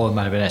Heritage Hall, it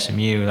might have been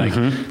SMU,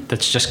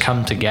 that's just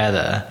come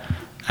together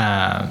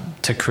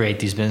to create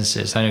these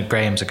businesses? I know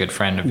Graham's a good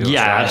friend of yours.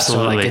 Yeah, right?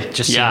 absolutely. So like it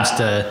just seems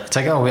to, it's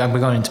like, oh, we're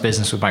going into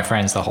business with my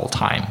friends the whole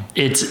time.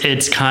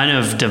 It's kind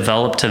of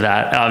developed to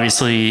that.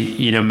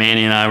 Obviously,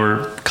 Manny and I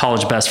were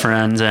college best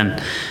friends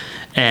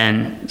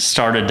and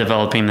started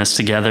developing this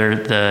together.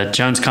 The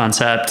Jones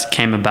concept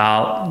came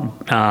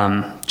about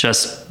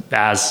just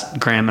as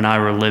Graham and I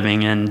were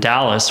living in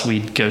Dallas.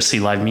 We'd go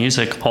see live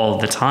music all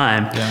the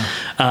time.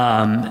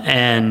 Yeah.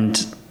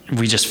 And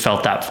we just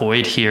felt that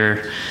void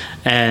here.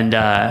 And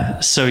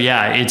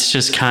it's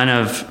just kind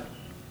of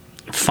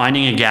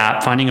finding a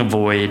gap, finding a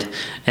void,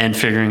 and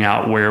figuring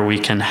out where we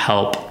can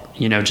help,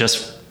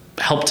 just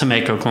help to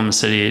make Oklahoma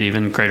City an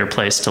even greater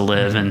place to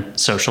live and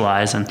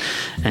socialize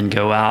and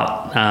go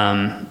out.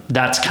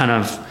 That's kind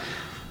of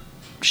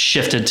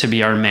shifted to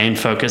be our main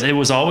focus. It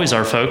was always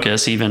our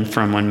focus, even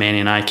from when Manny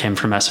and I came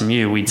from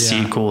SMU. We'd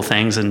see cool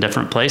things in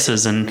different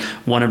places and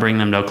want to bring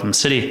them to Oklahoma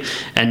City.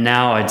 And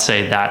now I'd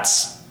say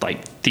that's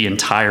like the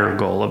entire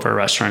goal of our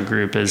restaurant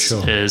group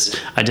is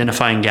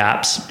identifying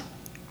gaps.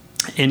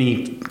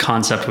 Any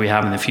concept we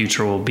have in the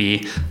future will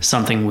be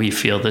something we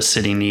feel the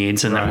city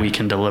needs and that we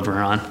can deliver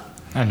on.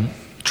 And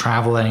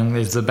traveling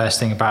is the best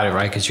thing about it,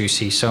 right? Because you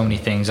see so many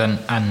things. And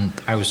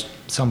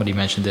somebody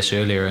mentioned this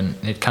earlier, and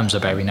it comes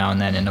up every now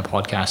and then in a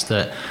podcast,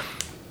 that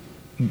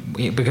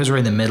because we're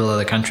in the middle of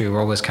the country, we're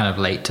always kind of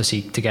late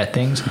to get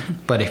things.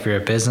 But if you're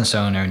a business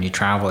owner and you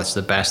travel, it's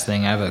the best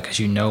thing ever, because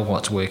you know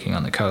what's working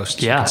on the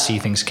coast. You can see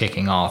things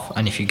kicking off.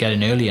 And if you get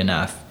in early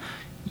enough,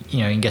 you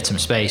can get some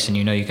space and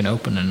you can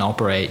open and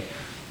operate.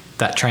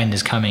 That trend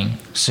is coming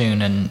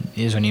soon, and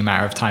it is only a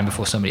matter of time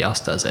before somebody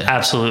else does it.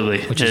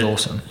 Absolutely. Which is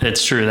awesome.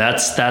 It's true.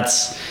 That's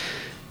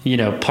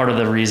part of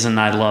the reason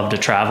I love to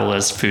travel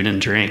is food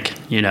and drink,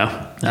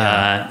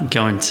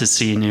 going to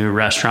see new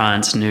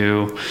restaurants,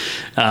 new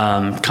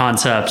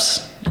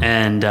concepts.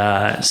 And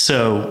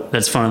so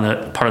that's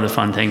part of the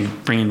fun thing,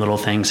 bringing little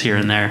things here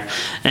and there.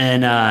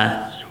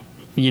 And,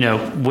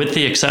 with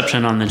the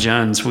exception on the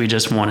Jones, we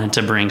just wanted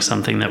to bring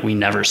something that we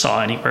never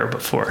saw anywhere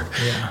before.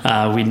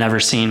 Yeah. We'd never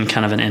seen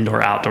kind of an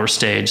indoor-outdoor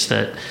stage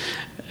that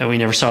we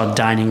never saw a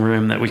dining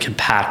room that we could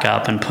pack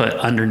up and put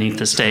underneath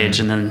the stage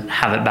and then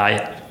have it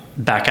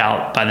back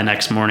out by the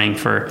next morning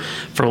for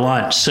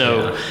lunch.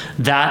 So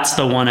that's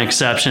the one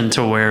exception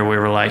to where we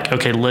were like,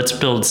 okay, let's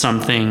build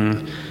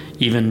something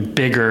even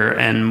bigger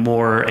and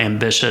more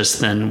ambitious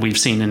than we've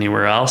seen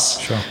anywhere else.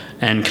 Sure.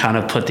 And kind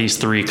of put these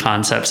three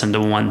concepts into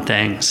one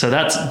thing. So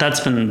that's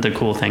been the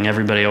cool thing.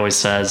 Everybody always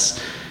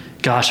says,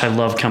 gosh, I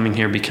love coming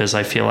here because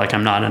I feel like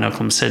I'm not in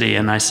Oklahoma City.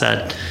 And I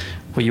said,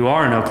 well, you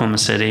are in Oklahoma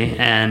City,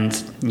 and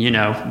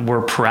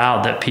we're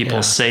proud that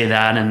people say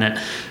that, and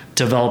that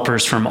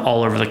developers from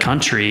all over the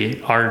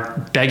country are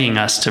begging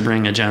us to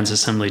bring a Jones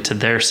Assembly to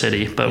their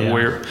city. But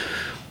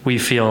we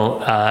feel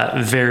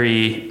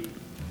very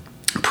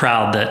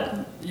proud that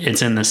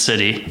it's in the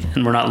city,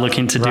 and we're not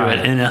looking to do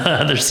it in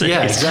other cities.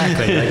 Yeah,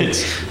 exactly.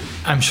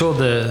 I'm sure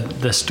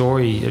the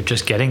story of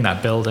just getting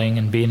that building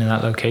and being in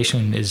that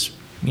location is,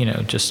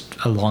 just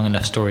a long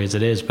enough story as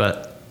it is,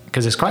 but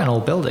because it's quite an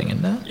old building,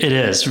 isn't it? It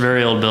is,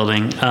 very old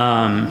building.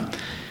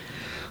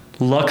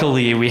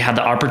 Luckily, we had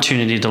the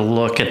opportunity to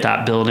look at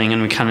that building,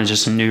 and we kind of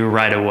just knew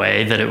right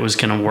away that it was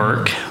going to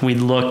work. We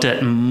looked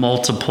at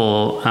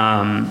multiple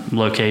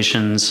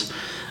locations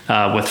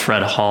with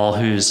Fred Hall,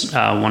 who's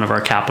one of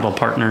our capital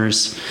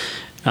partners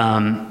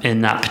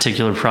in that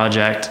particular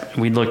project.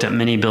 We looked at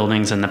many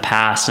buildings in the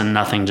past, and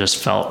nothing just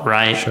felt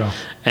right. Sure.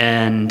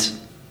 And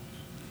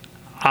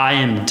I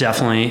am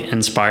definitely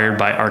inspired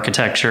by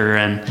architecture,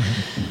 and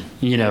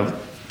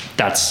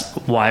that's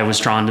why I was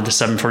drawn to the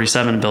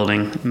 747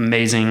 building.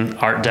 Amazing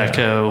Art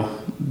Deco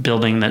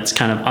building that's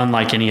kind of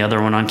unlike any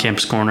other one on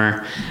Campus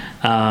Corner.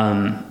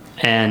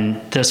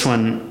 And this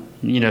one,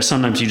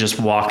 sometimes you just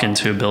walk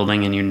into a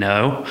building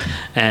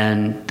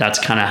and that's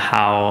kind of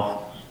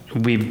how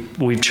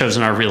we've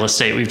chosen our real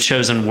estate. We've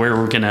chosen where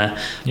we're going to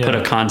put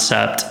a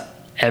concept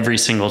every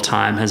single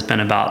time has been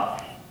about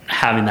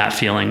having that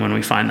feeling when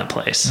we find the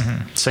place.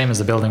 Mm-hmm. Same as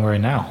the building we're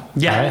in now.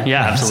 Yeah, right?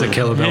 Yeah, absolutely. It's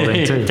a killer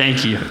building too.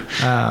 Thank you.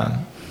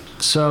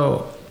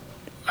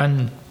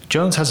 And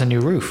Jones has a new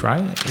roof,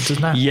 right?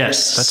 Doesn't that?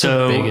 Yes. That's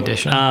a big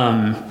addition.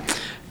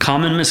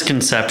 Common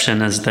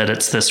misconception is that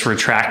it's this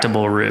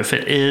retractable roof.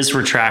 It is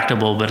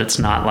retractable, but it's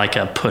not like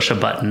a push a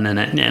button and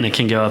it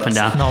can go up and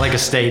down. It's not like a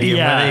stadium,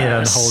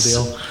 the whole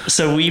deal.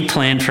 So we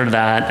planned for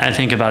that. I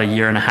think about a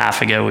year and a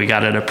half ago, we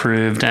got it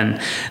approved.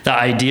 And the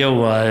idea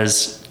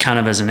was kind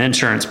of as an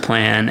insurance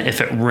plan,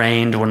 if it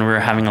rained when we were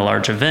having a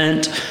large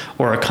event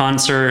or a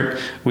concert,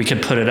 we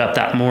could put it up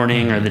that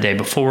morning or the day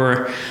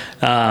before.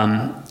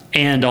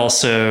 And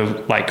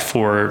also like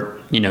for,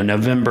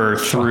 November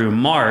through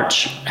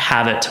March,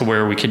 have it to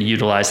where we could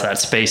utilize that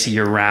space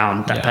year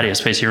round, that patio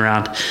space year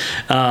round.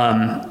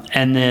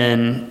 And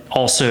then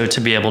also to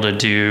be able to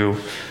do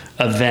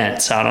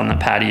events out on the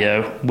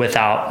patio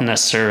without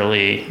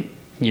necessarily,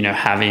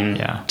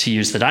 having to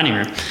use the dining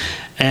room.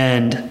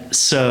 And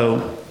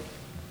so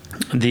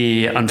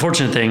the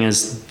unfortunate thing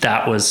is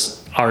that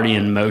was already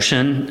in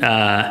motion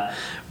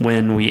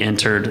when we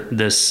entered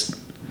this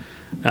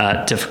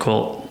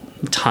difficult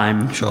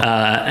time. Sure.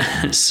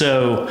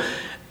 So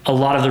a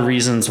lot of the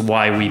reasons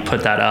why we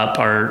put that up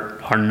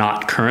are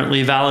not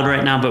currently valid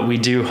right now, but we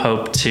do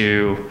hope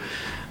to,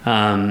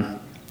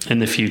 in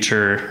the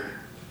future,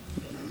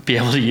 be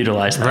able to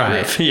utilize that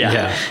roof.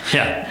 Yeah.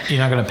 You're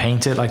not going to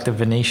paint it like the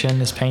Venetian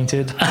is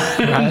painted,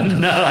 right?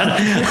 No,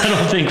 I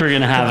don't think we're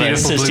going to have a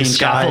Sistine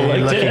Chapel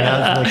like looking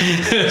that. up, like,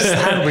 is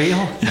that real?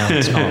 No,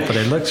 it's not, but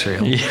it looks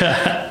real.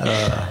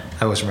 Yeah.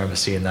 I always remember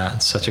seeing that.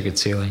 It's such a good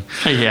ceiling.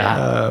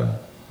 Yeah.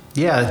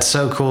 Yeah, it's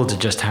so cool to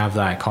just have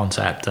that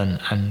concept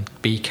and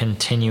be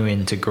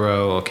continuing to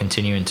grow or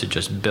continuing to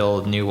just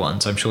build new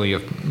ones. I'm sure you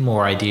have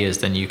more ideas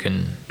than you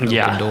can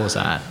open doors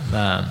at.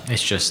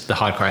 It's just the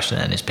hard question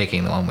then is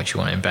picking the one which you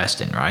want to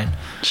invest in, right?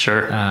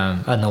 Sure.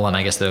 And the one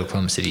I guess that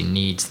Oklahoma City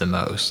needs the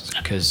most,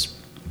 because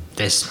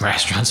there's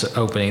restaurants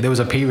opening. There was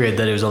a period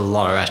that it was a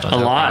lot of restaurants.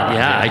 A lot,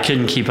 yeah. Here. I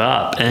couldn't keep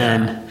up.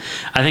 And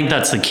I think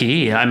that's the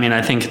key. I mean,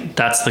 I think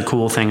that's the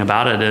cool thing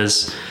about it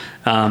is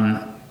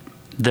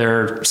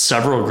there are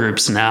several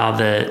groups now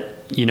that,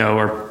 you know,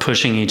 are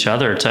pushing each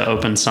other to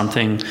open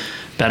something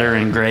better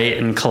and great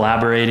and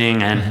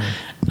collaborating.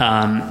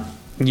 And,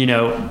 you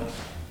know,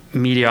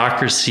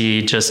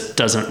 mediocrity just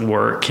doesn't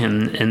work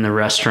in the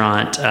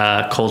restaurant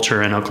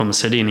culture in Oklahoma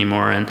City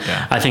anymore. And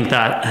I think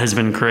that has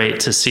been great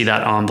to see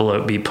that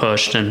envelope be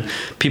pushed and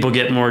people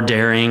get more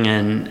daring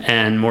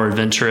and more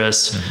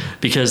adventurous,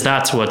 because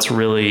that's what's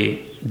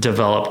really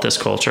developed this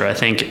culture. I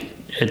think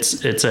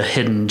it's a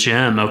hidden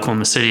gem,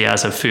 Oklahoma City,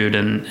 as a food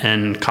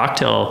and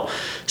cocktail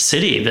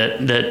city that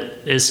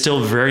is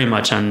still very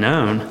much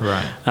unknown.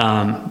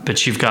 Right.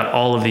 But you've got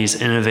all of these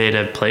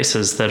innovative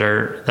places that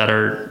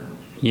are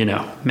you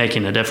know,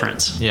 making a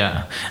difference.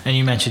 Yeah. And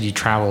you mentioned you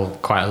travel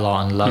quite a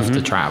lot and love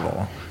to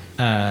travel,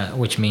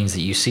 which means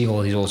that you see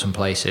all these awesome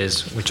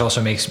places, which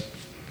also makes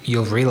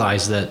you'll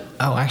realize that,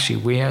 oh, actually,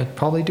 we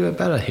probably do it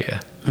better here.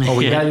 Or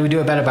we do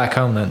it better back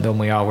home than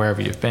we are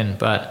wherever you've been.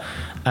 But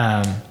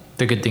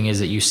the good thing is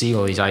that you see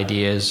all these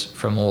ideas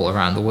from all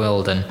around the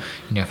world, and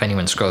you know, if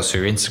anyone scrolls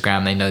through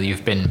Instagram, they know that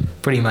you've been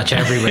pretty much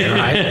everywhere,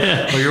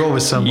 right? Or you're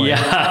always somewhere.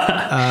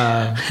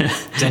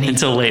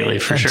 Until lately,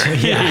 for sure.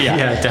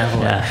 Yeah,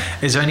 definitely. Yeah.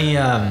 Is there any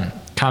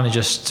kind of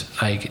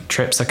just like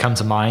trips that come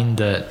to mind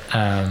that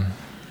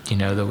you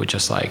know, that were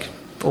just like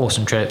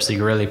awesome trips that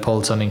you really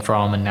pulled something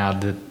from, and now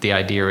the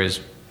idea is,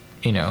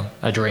 you know,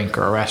 a drink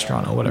or a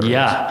restaurant or whatever?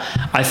 Yeah,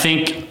 I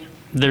think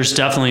there's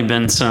definitely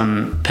been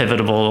some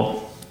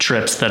pivotal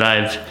trips that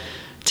I've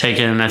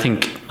taken. I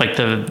think like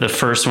the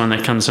first one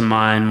that comes to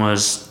mind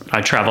was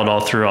I traveled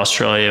all through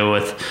Australia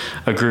with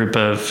a group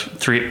of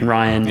 3,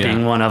 Ryan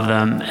being one of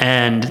them,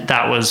 and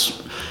that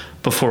was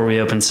before we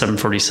opened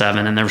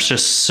 747, and there was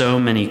just so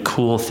many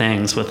cool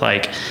things with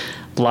like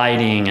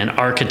lighting and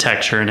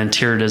architecture and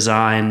interior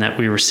design that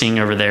we were seeing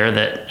over there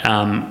that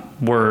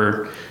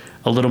were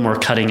a little more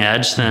cutting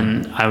edge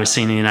than I was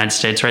seeing in the United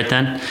States right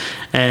then.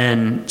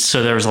 And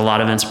so there was a lot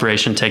of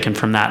inspiration taken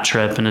from that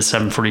trip into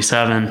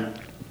 747.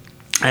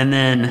 And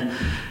then,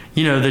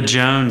 you know, the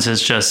Jones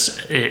is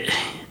just,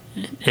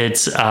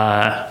 it's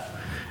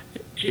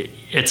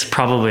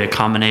probably a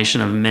combination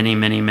of many,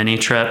 many, many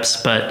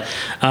trips. But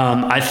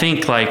I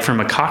think like from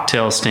a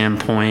cocktail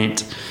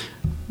standpoint,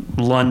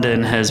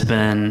 London has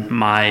been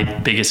my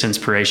biggest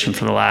inspiration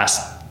for the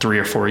last 3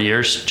 or 4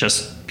 years,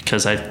 just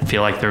because I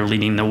feel like they're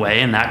leading the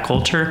way in that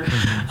culture.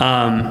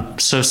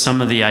 So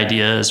some of the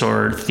ideas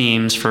or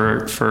themes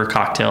for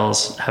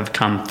cocktails have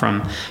come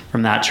from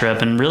that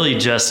trip. And really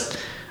just,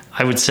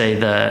 I would say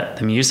the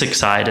music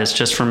side is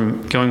just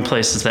from going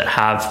places that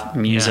have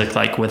music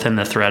like within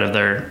the thread of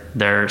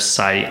their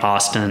society,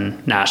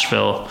 Austin,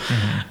 Nashville.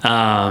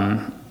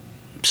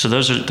 So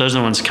those are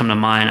the ones that come to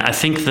mind. I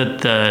think that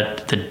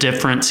the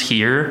difference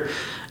here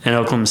in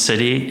Oklahoma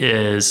City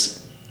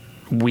is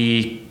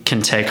we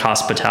can take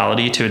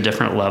hospitality to a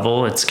different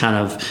level. It's kind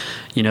of,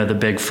 you know, the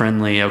big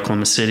friendly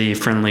Oklahoma City,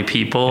 friendly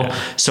people.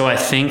 Yeah. So I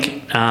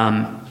think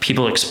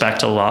people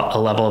expect a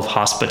level of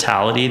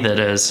hospitality that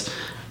is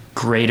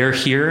greater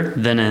here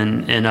than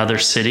in other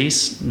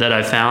cities that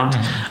I've found.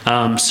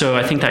 So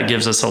I think that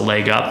gives us a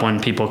leg up when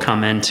people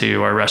come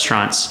into our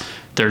restaurants.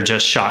 They're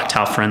just shocked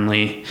how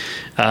friendly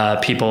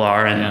people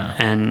are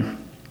and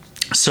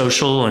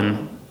social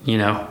and, you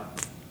know,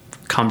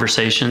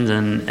 conversations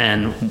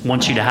and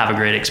want you to have a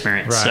great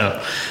experience. Right.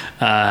 So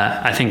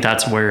I think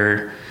that's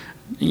where,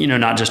 you know,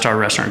 not just our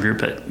restaurant group,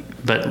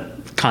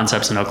 but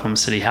concepts in Oklahoma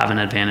City have an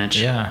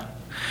advantage. Yeah.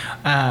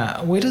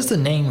 Where does the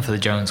name for the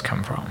Jones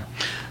come from?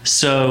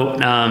 So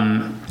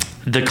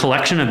the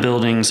collection of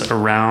buildings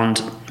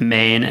around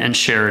Main and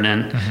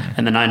Sheridan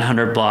and the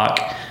 900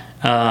 block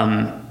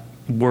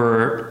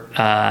were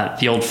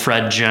the old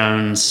Fred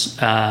Jones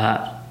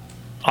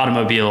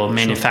automobile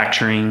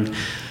manufacturing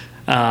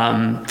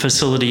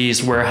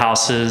facilities,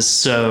 warehouses.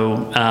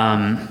 So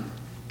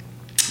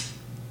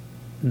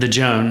the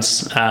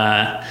Jones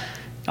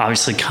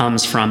obviously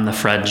comes from the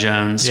Fred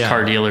Jones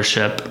car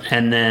dealership,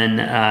 and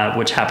then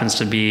which happens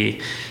to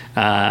be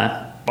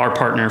our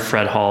partner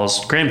Fred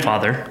Hall's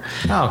grandfather.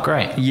 Oh,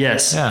 great.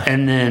 Yes. Yeah.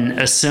 And then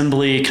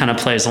assembly kind of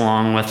plays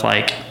along with,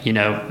 like, you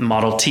know,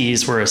 Model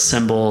Ts were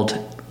assembled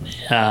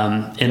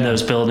in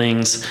those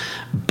buildings,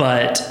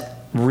 but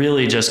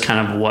really just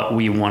kind of what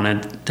we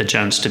wanted the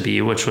Jones to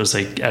be, which was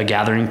a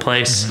gathering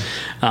place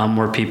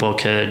where people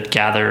could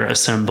gather,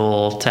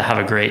 assemble, to have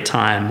a great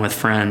time with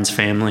friends,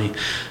 family.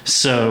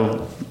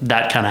 So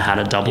that kind of had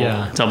a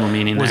double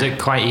meaning. Was there. it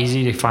quite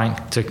easy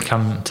to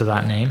come to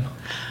that name?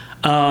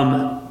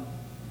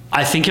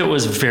 I think it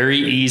was very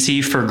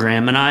easy for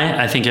Graham and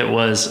I. I think it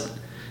was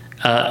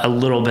a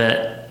little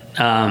bit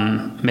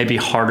maybe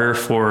harder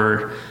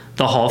for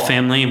the Hall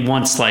family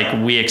once,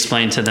 like, we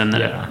explained to them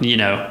that you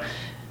know,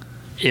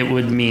 it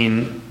would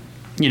mean,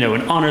 you know, it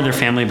would honor their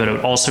family, but it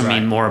would also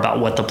mean more about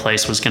what the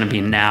place was going to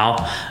be now.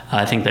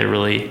 I think they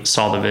really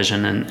saw the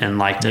vision and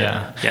liked it.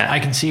 Yeah. I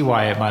can see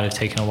why it might have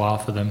taken a while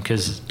for them,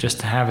 because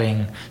just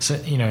having,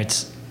 you know,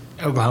 it's,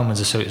 Oklahomans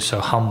are so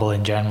humble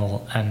in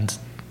general, and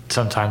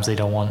sometimes they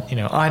don't want, you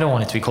know, I don't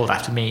want it to be called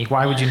after me.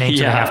 Why would you name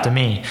something after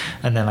me?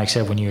 And then, like I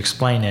said, when you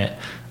explain it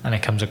and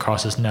it comes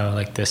across as, no,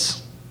 like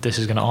this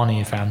is going to honor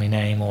your family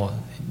name or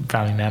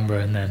family member,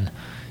 and then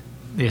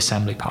the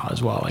assembly part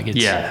as well. Like,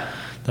 it's,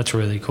 that's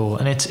really cool.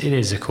 And it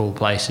is a cool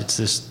place. It's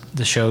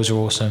the shows are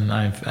awesome.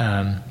 I've,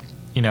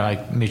 you know,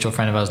 like, mutual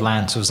friend of ours,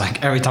 Lance, was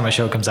like, every time a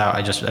show comes out,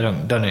 I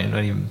don't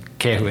even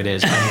care who it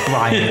is. I'm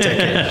buying a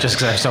ticket just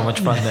because I have so much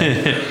fun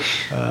there.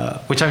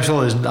 Which I'm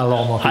sure there's a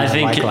lot more people I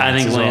think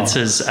Lance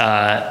well.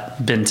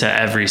 has been to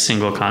every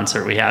single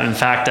concert we have. In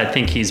fact, I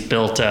think he's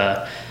built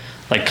a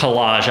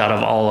collage out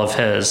of all of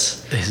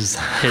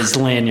his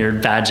lanyard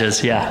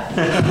badges. Yeah.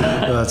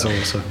 That's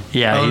awesome.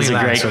 Yeah,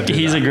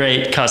 he's a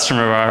great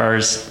customer of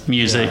ours.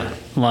 Music,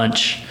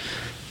 lunch,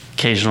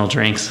 occasional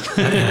drinks.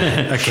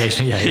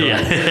 Occasionally,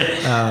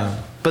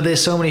 but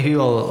there's so many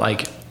people,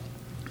 like,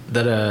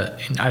 that are,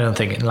 I don't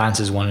think Lance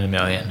is one in a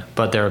million,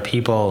 but there are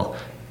people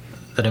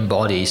that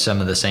embody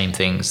some of the same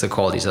things, the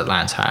qualities that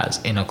Lance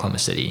has in Oklahoma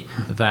City,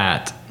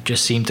 that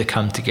just seem to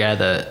come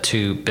together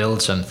to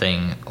build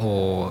something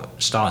or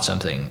start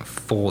something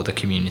for the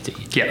community.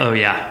 Yeah. Oh,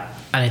 yeah.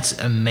 And it's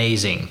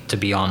amazing to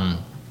be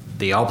on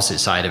the opposite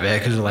side of it,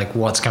 because we're like,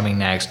 what's coming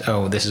next?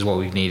 Oh, this is what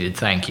we've needed.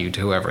 Thank you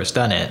to whoever has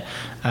done it.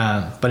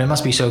 But it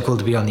must be so cool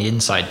to be on the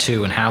inside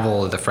too, and have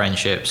all of the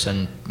friendships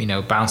and, you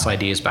know, bounce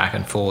ideas back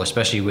and forth,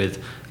 especially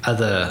with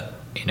other,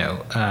 you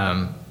know,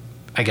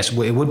 I guess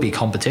it would be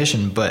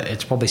competition, but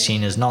it's probably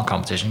seen as not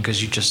competition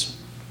because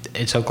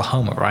it's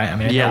Oklahoma, right? I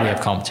mean, I know we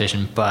have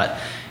competition, but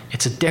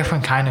it's a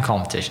different kind of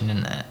competition,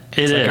 isn't it?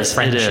 It's like a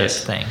friendship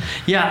thing.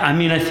 Yeah, I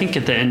mean, I think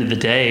at the end of the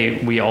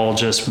day, we all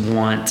just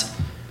want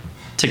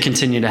to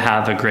continue to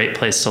have a great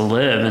place to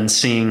live, and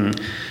seeing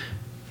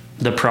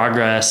the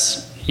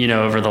progress, you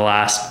know, over the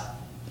last,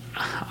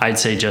 I'd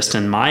say just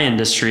in my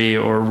industry,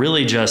 or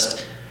really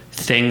just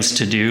things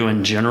to do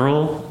in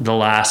general, the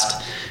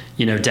last,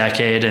 you know,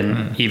 decade,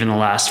 and even the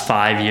last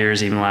 5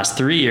 years, even the last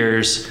 3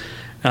 years,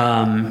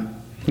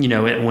 you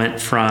know, it went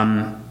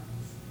from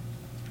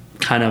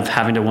kind of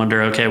having to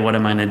wonder, okay, what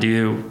am I going to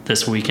do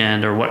this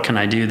weekend, or what can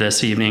I do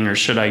this evening, or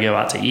should I go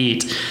out to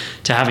eat,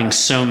 to having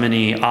so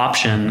many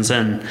options.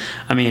 And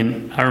I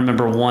mean, I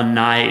remember one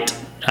night,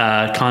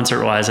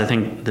 concert-wise, I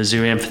think the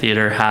Zoo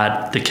Amphitheater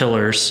had the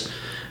Killers.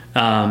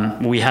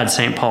 We had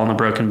St. Paul and the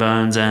Broken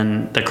Bones,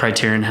 and the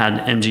Criterion had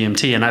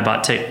MGMT, and I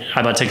bought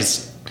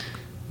tickets,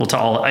 well, to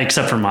all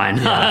except for mine,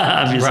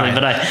 obviously. Right.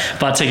 But I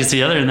bought tickets to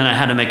the other, and then I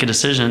had to make a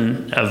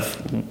decision of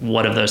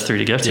what of those three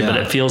to go to. But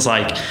it feels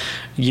like,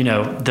 you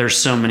know, there's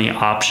so many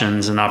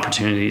options and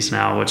opportunities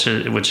now, which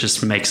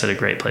just makes it a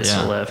great place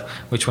to live.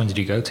 Which one did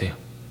you go to?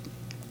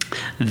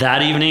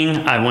 That evening,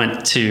 I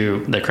went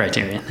to the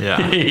Criterion.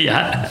 Yeah.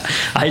 Yeah.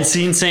 I'd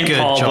seen St.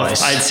 Paul. I'd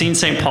seen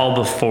St. Paul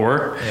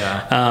before.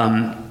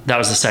 Yeah. That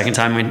was the second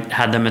time we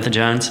had them at the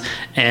Jones,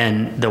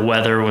 and the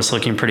weather was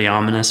looking pretty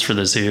ominous for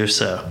the zoo.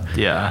 So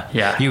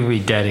yeah. You would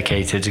be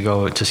dedicated to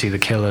go to see the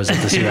Killers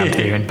at the Zoo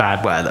Amphitheater in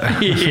bad weather.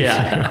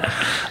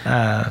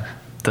 Yeah.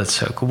 That's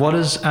so cool.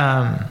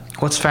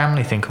 What's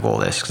family think of all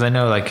this? Because I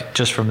know, like,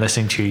 just from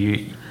listening to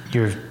you,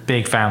 you're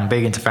big into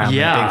family,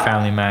 big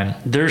family man.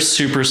 They're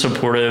super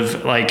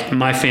supportive. Like,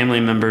 my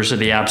family members are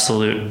the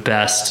absolute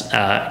best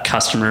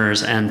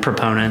customers and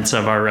proponents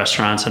of our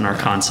restaurants and our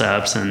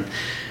concepts. And,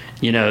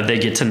 you know, they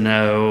get to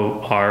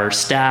know our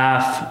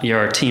staff,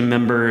 our team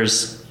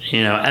members.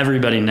 You know,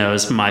 everybody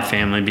knows my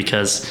family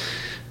because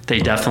they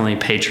definitely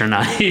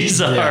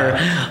patronize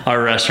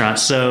our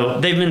restaurants. So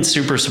they've been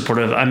super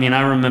supportive. I mean,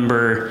 I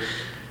remember,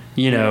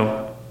 you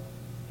know,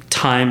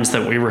 times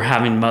that we were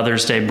having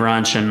Mother's Day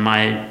brunch, and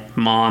my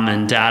mom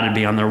and dad would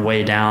be on their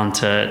way down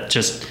to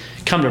just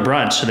come to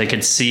brunch so they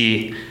could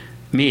see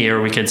me,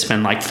 or we could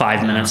spend like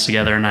 5 minutes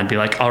together, and I'd be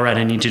like, all right,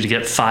 I need you to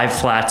get 5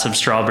 flats of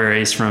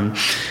strawberries from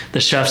the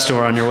chef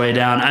store on your way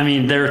down. I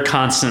mean, they're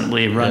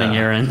constantly running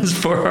errands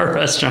for our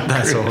restaurant.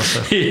 That's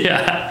awesome.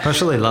 Yeah. I'm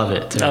sure they love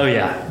it too. Oh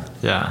yeah.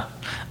 Yeah.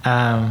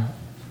 I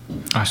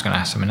was going to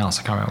ask something else.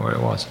 I can't remember what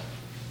it was.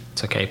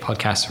 It's okay.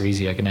 Podcasts are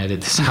easy. I can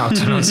edit this out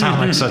to not sound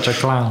like such a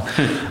clown.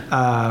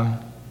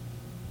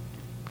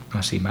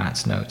 I see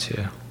Matt's notes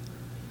here.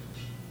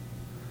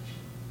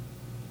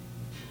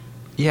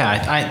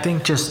 Yeah, I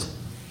think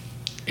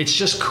it's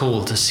just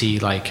cool to see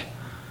like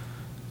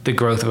the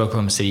growth of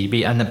Oklahoma City,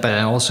 but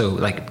also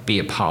like be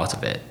a part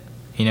of it,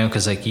 you know,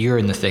 because like you're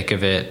in the thick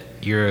of it.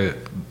 You're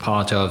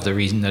part of the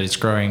reason that it's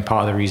growing,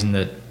 part of the reason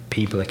that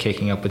people are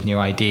kicking up with new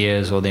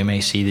ideas, or they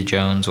may see the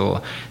Jones,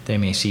 or they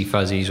may see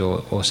Fuzzies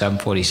or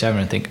 747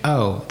 and think,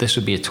 oh, this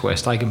would be a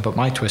twist. I can put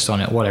my twist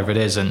on it, whatever it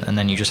is. And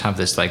then you just have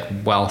this like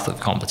wealth of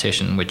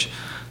competition, which,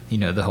 you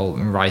know, the whole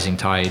rising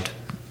tide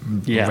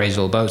raises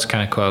all boats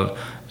kind of quote.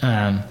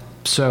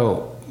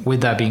 So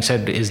with that being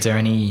said, is there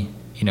any,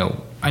 you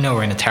know, I know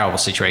we're in a terrible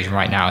situation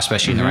right now,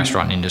 especially in the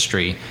restaurant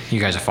industry. You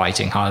guys are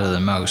fighting harder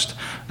than most.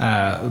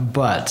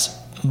 But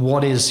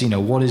what is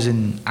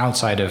in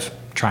outside of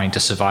trying to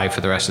survive for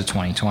the rest of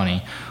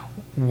 2020,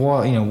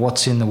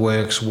 what's in the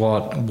works,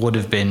 what would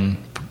have been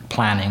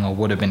planning or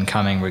would have been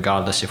coming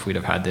regardless if we'd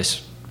have had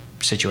this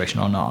situation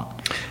or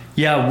not?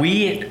 Yeah,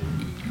 we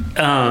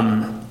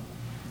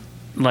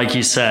like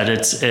you said,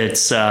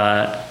 it's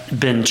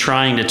been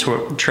trying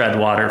to tread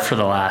water for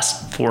the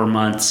last 4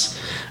 months.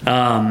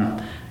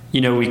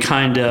 We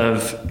kind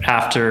of,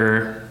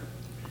 after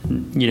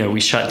we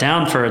shut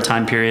down for a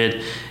time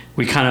period,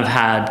 we kind of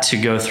had to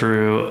go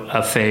through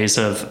a phase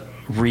of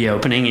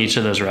reopening each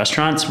of those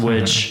restaurants,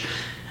 which,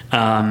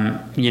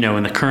 in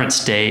the current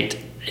state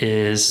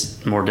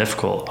is more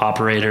difficult.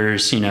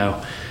 Operators,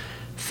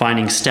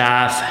 finding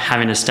staff,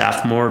 having to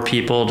staff more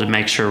people to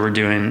make sure we're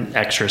doing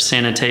extra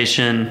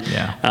sanitation.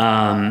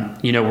 Yeah.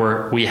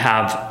 We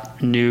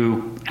have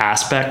new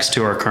aspects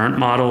to our current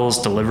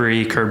models,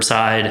 delivery,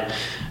 curbside,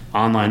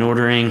 online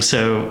ordering.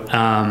 So,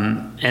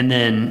 and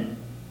then,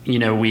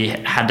 we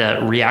had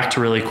to react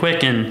really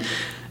quick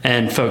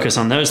and focus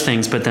on those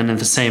things. But then at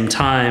the same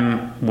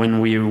time, when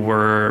we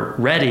were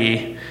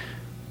ready,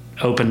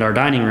 opened our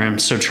dining room.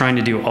 So trying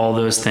to do all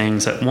those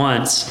things at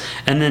once.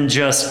 And then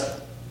just,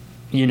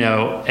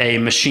 a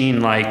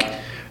machine like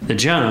the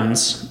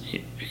Jones,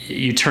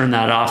 you turn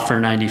that off for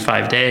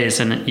 95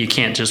 days and you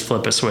can't just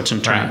flip a switch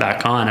and turn it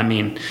back on. I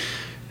mean,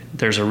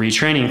 there's a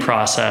retraining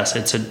process.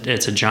 It's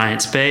a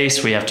giant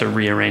space. We have to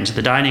rearrange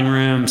the dining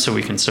room so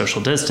we can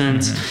social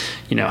distance.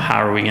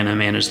 How are we going to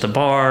manage the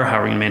bar? How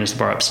are we going to manage the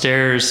bar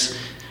upstairs?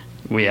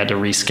 We had to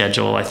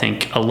reschedule, I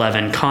think,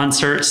 11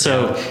 concerts.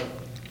 So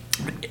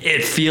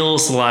it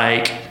feels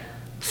like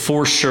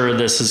for sure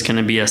this is going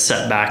to be a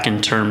setback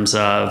in terms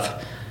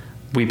of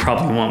we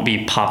probably won't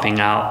be popping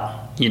out,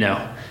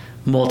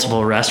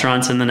 multiple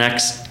restaurants in the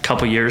next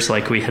couple years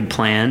like we had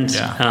planned.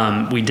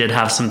 Yeah. We did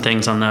have some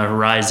things on the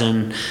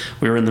horizon.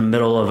 We were in the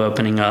middle of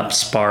opening up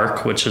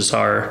Spark, which is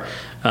our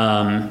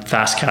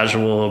fast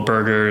casual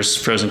burgers,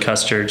 frozen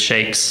custard,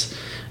 shakes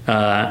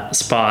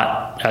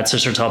spot at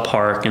Sistertel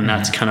Park, and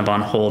that's kind of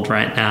on hold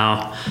right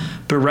now.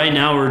 But right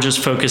now we're just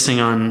focusing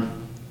on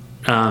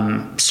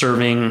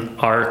serving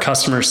our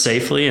customers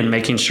safely and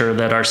making sure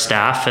that our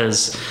staff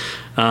is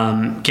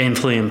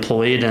gainfully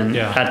employed, and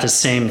at the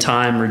same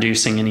time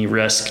reducing any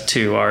risk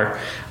to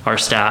our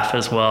staff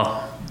as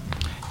well.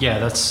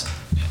 Yeah,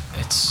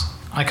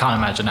 I can't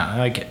imagine that.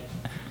 Like,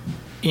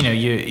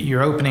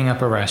 you're opening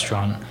up a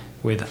restaurant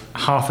with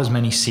half as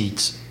many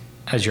seats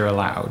as you're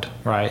allowed,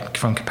 right,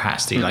 from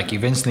capacity. Mm-hmm. Like,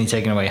 you've instantly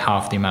taken away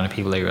half the amount of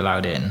people that you're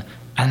allowed in,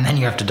 and then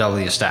you have to double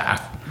your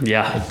staff.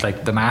 Yeah. It's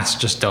like the maths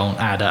just don't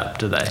add up,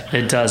 do they?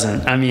 It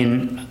doesn't. I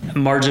mean,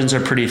 margins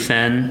are pretty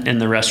thin in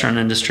the restaurant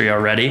industry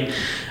already.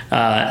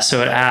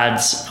 So it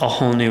adds a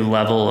whole new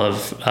level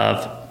of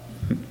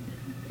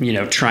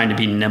trying to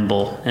be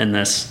nimble in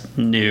this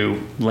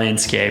new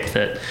landscape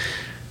that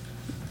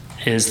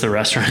is the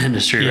restaurant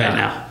industry right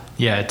now.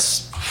 Yeah,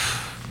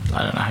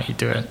 I don't know how you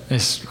do it.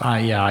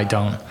 I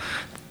don't.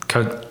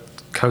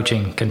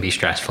 Coaching can be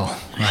stressful,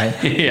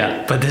 right?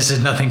 Yeah. But this is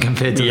nothing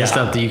compared to the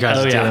stuff that you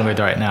guys are dealing with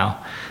right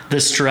now. The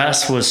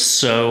stress was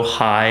so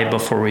high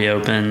before we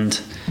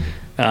opened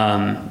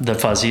the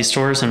Fuzzy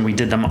stores, and we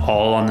did them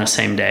all on the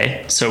same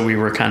day. So we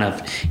were kind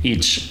of,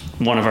 each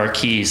one of our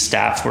key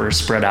staff were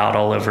spread out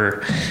all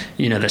over,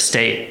 the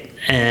state.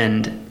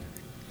 And,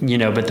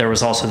 but there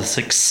was also this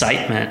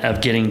excitement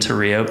of getting to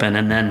reopen.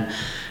 And then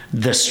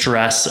the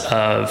stress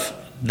of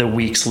the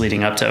weeks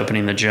leading up to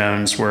opening the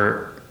Jones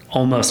were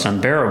almost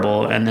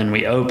unbearable. And then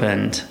we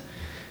opened,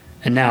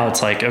 and now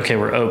it's like, okay,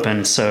 we're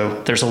open.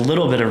 So there's a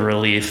little bit of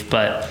relief,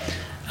 but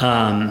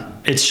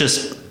it's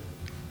just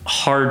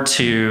hard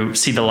to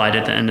see the light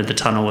at the end of the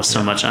tunnel with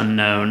so much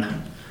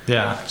unknown.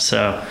 Yeah.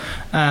 So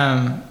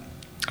I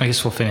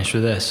guess we'll finish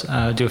with this.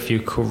 Do a few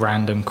cool,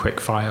 random, quick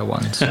fire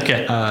ones.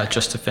 Okay.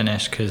 Just to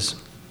finish, because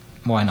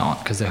why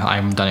not? Because I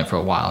haven't done it for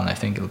a while, and I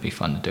think it'll be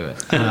fun to do it.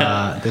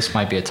 This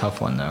might be a tough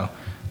one, though.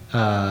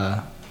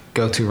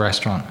 Go-to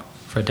restaurant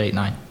for a date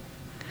night.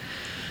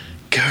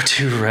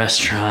 Go-to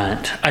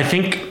restaurant. I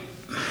think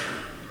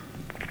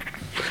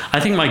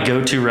my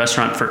go-to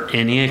restaurant for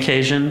any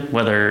occasion,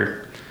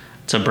 whether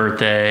it's a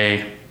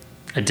birthday,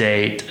 a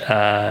date,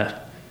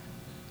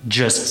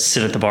 just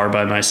sit at the bar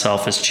by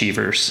myself, is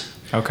Cheevers.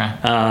 Okay.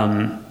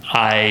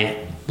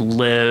 I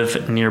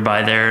live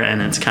nearby there,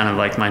 and it's kind of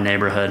like my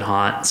neighborhood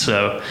haunt.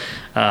 So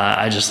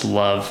I just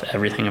love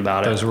everything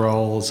about it. Those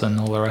rolls and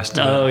all the rest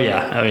of it. Oh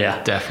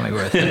yeah. Definitely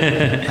worth it.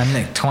 And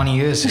like 20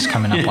 years is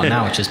coming up on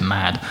now, which is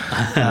mad.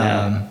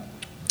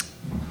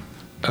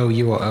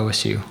 OU or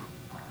OSU?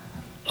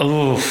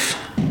 Oof,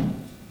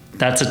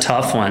 that's a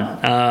tough one.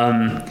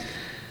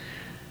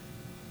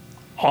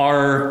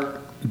 Our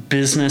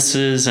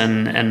businesses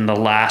and the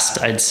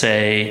last, I'd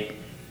say,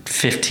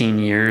 15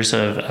 years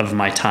of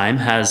my time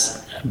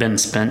has been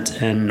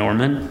spent in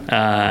Norman.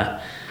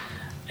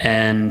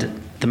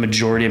 And the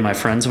majority of my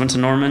friends went to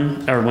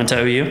Norman or went to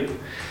OU.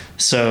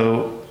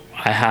 So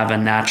I have a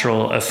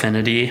natural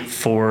affinity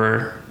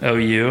for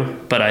OU,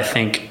 but I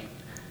think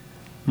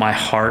my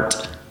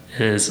heart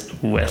is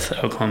with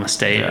Oklahoma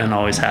State and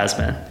always has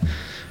been.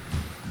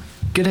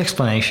 Good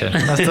explanation.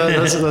 That's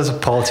a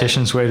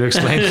politician's way to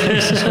explain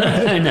things.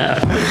 I know.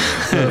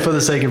 For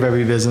the sake of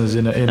every business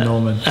in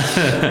Norman.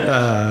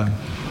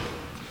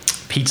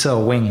 Pizza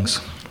or wings?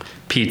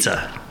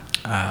 Pizza.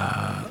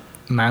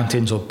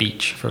 Mountains or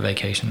beach for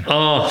vacation?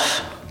 Oh.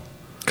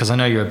 Because I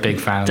know you're a big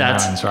fan of the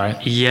mountains, right?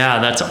 Yeah,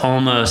 that's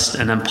almost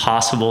an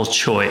impossible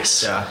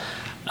choice. Yeah.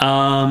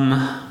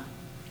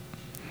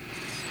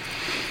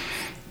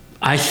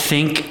 I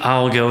think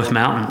I'll go with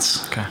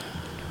mountains. Okay.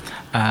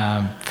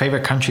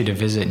 Favorite country to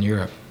visit in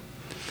Europe?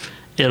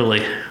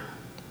 Italy.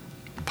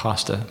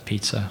 Pasta,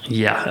 pizza.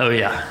 Yeah. Oh,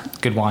 yeah.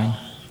 Good wine.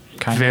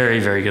 Very,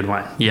 very good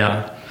wine.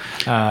 Yeah.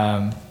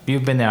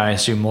 You've been there, I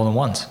assume, more than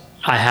once.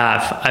 I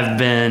have. I've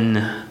been,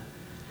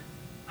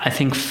 I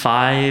think,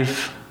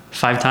 five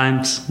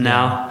times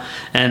now,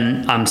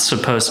 and I'm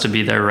supposed to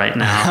be there right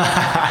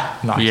now.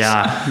 Nice.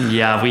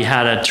 Yeah. We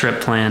had a trip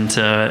planned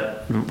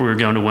we were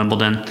going to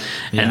Wimbledon,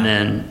 and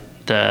then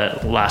the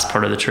last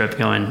part of the trip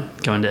going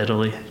to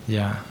Italy.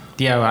 Yeah.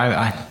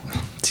 I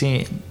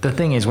see. The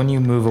thing is, when you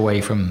move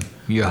away from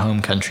your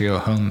home country or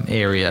home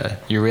area,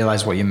 you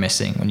realize what you're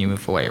missing when you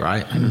move away,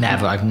 right?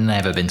 Mm-hmm. I've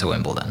never been to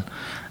Wimbledon.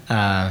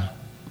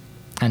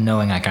 And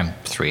knowing like I'm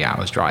 3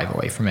 hours drive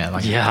away from it,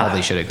 like I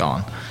probably should have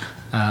gone.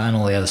 And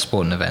all the other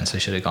sporting events I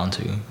should have gone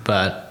to.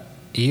 But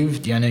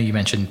I know you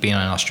mentioned being in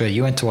Australia.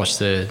 You went to watch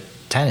the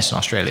tennis in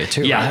Australia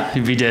too, right?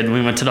 We did.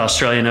 We went to the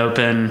Australian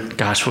Open.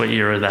 Gosh, what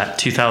year was that?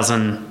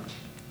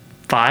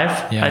 2005,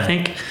 I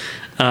think.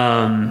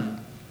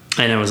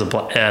 And it was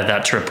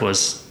that trip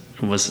was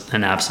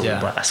an absolute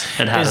blast.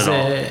 It had it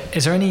all.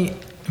 Is there any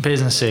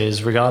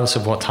businesses, regardless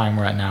of what time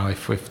we're at now,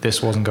 if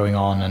this wasn't going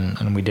on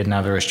and we didn't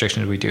have the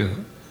restrictions we do,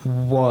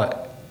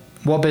 what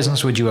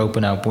business would you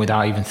open up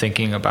without even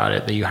thinking about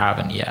it that you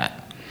haven't yet?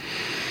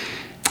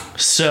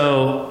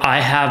 So I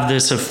have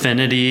this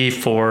affinity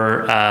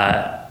for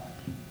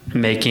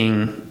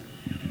making.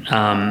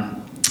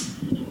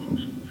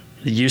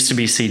 It used to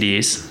be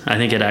CDs. I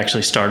think it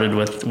actually started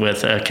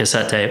with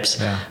cassette tapes.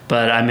 Yeah.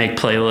 But I make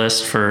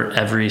playlists for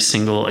every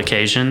single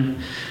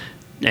occasion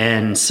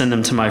and send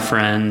them to my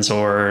friends,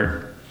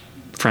 or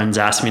friends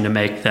ask me to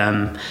make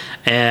them.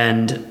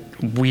 And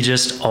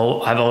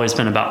I've always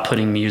been about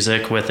putting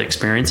music with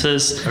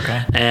experiences.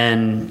 Okay.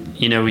 And,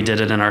 we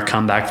did it in our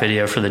comeback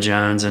video for the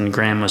Jones, and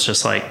Graham was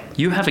just like,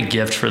 you have a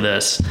gift for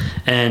this.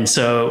 And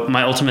so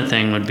my ultimate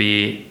thing would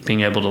be being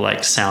able to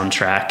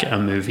soundtrack a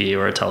movie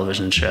or a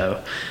television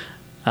show.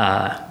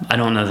 I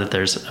don't know that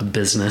there's a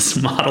business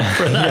model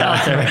for that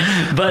out there,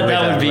 but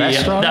that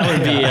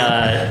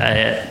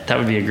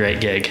would be a great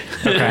gig.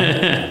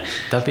 Okay.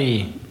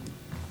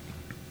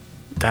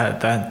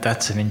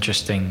 That's an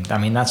interesting. I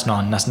mean, that's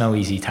no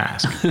easy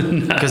task,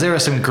 because there are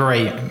some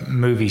great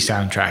movie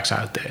soundtracks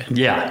out there.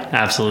 Yeah,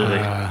 absolutely.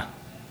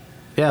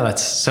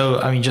 That's so.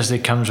 I mean,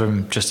 it comes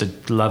from just a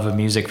love of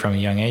music from a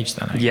young age.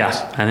 Then, I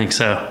guess. I think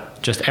so.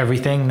 Just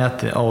everything,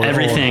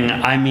 everything.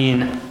 I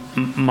mean,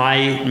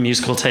 my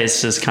musical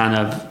taste is kind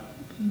of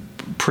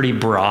pretty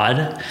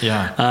broad.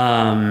 Yeah.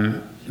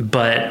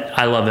 But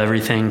I love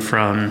everything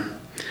from,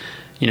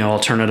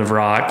 alternative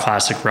rock,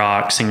 classic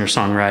rock,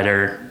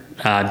 singer-songwriter.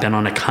 I've been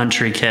on a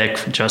country kick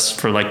just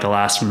for the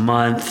last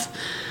month.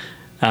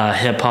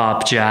 Hip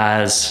hop,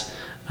 jazz.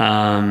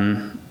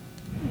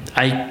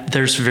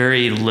 There's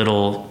very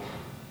little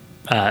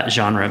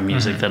genre of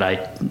music that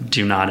I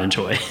do not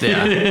enjoy.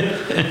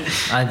 Yeah.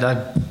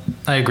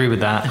 I agree with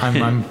that.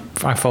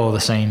 I follow the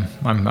same.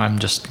 I'm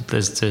just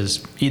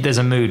there's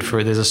a mood for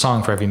it. There's a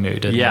song for every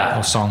mood.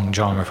 A song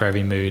genre for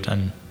every mood,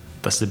 and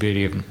that's the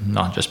beauty of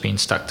not just being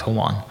stuck to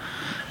one.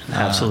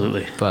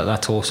 Absolutely. But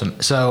that's awesome.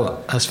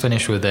 So let's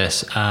finish with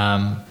this.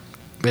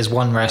 There's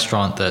one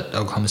restaurant that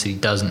Oklahoma City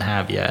doesn't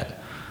have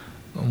yet.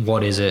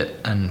 What is it,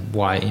 and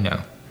why?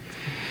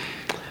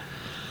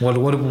 What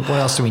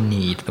else do we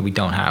need that we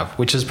don't have?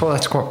 Which is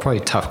probably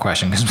a tough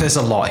question, because there's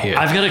a lot here.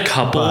 I've got a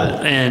couple,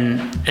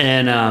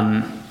 and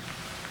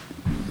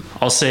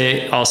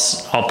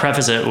I'll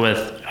preface it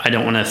with, I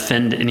don't want to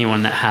offend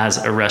anyone that has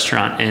a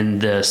restaurant in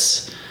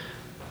this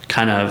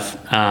kind of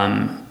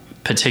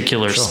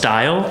particular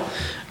style,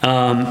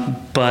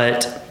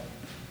 but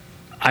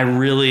I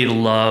really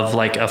love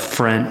a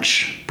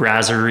French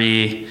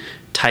brasserie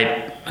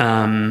type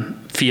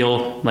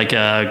feel like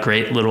a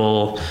great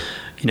little,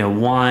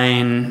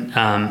 wine,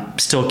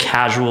 still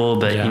casual,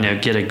 but,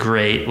 get a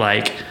great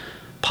like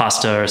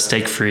pasta or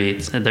steak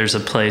frites. There's a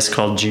place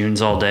called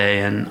June's All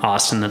Day in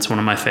Austin. That's one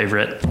of my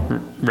favorite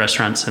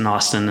restaurants in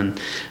Austin,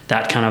 and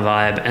that kind of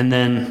vibe. And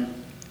then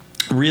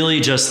really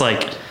just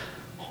like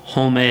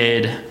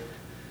homemade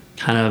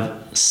kind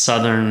of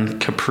Southern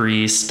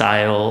Capri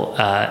style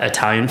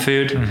Italian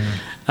food.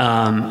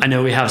 Mm-hmm. I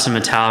know we have some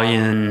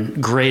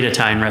great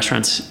Italian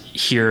restaurants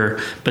here,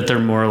 but they're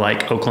more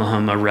like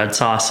Oklahoma red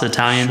sauce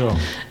Italian. Sure.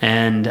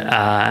 And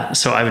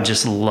so I would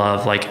just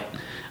love like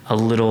a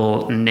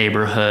little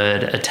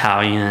neighborhood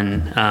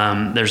Italian.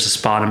 There's a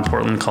spot in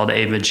Portland called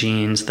Ava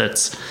Jean's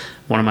that's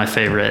one of my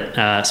favorite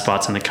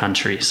spots in the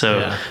country.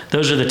 So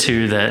those are the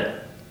two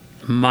that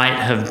might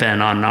have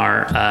been on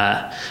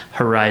our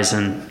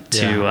horizon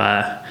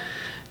to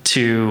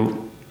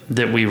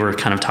that we were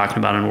kind of talking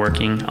about and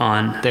working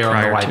on. They're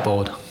on the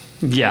whiteboard.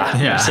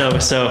 Yeah.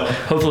 So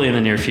hopefully in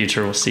the near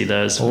future we'll see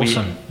those.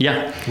 Awesome.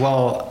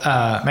 Well,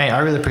 mate, I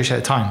really appreciate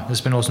the time. It's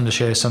been awesome to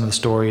share some of the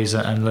stories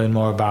and learn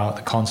more about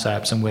the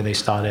concepts and where they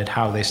started,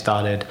 how they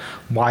started,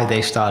 why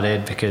they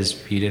started, because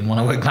you didn't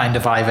want to work 9 to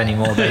 5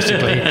 anymore,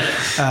 basically.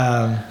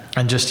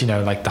 And just,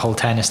 like the whole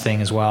tennis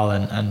thing as well,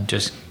 and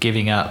just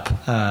giving up,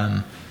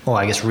 or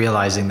I guess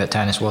realizing that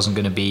tennis wasn't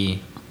going to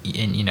be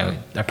in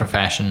a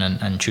profession,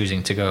 and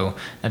choosing to go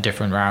a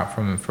different route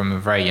from a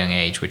very young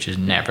age, which is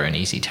never an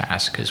easy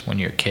task, because when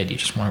you're a kid you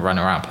just want to run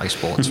around, play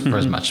sports for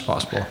as much as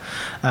possible,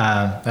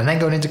 and then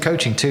going into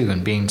coaching too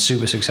and being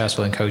super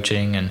successful in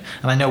coaching, and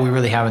I know we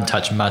really haven't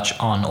touched much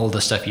on all the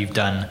stuff you've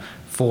done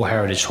for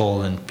Heritage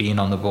Hall and being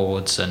on the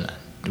boards, and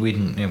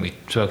we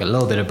spoke a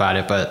little bit about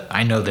it, but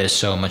I know there's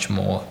so much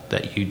more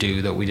that you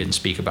do that we didn't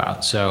speak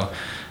about. So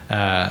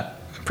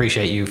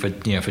appreciate you for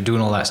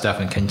doing all that stuff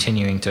and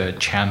continuing to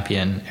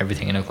champion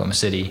everything in Oklahoma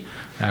City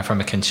from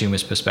a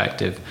consumer's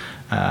perspective.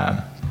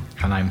 And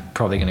I'm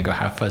probably going to go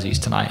have fuzzies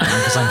tonight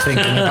because I'm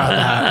thinking about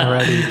that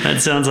already.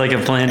 That sounds like a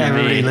plan to me.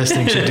 Everybody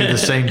listening should do the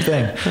same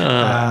thing.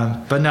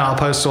 But no, I'll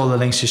post all the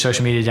links to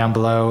social media down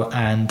below.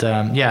 And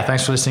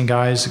thanks for listening,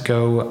 guys.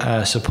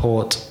 Go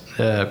support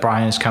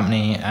Brian's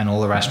company and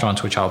all the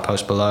restaurants, which I'll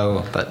post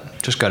below.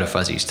 But just go to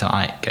Fuzzies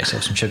tonight, get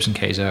yourself some chips and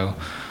queso.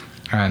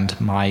 And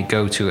my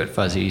go-to at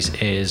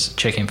Fuzzies is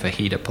chicken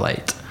fajita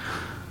plate.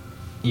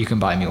 You can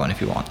buy me one if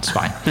you want. It's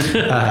fine.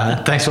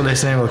 Thanks for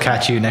listening. We'll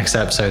catch you next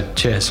episode.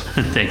 Cheers.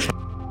 Thanks.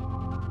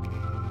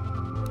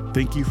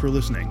 Thank you for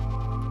listening.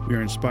 We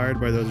are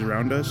inspired by those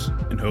around us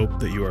and hope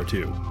that you are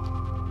too.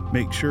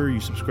 Make sure you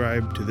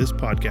subscribe to this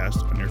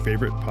podcast on your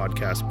favorite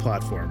podcast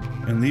platform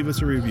and leave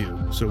us a review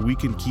so we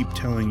can keep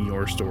telling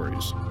your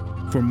stories.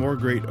 For more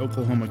great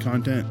Oklahoma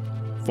content,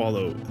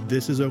 follow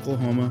This Is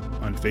Oklahoma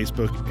on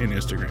Facebook and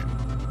Instagram.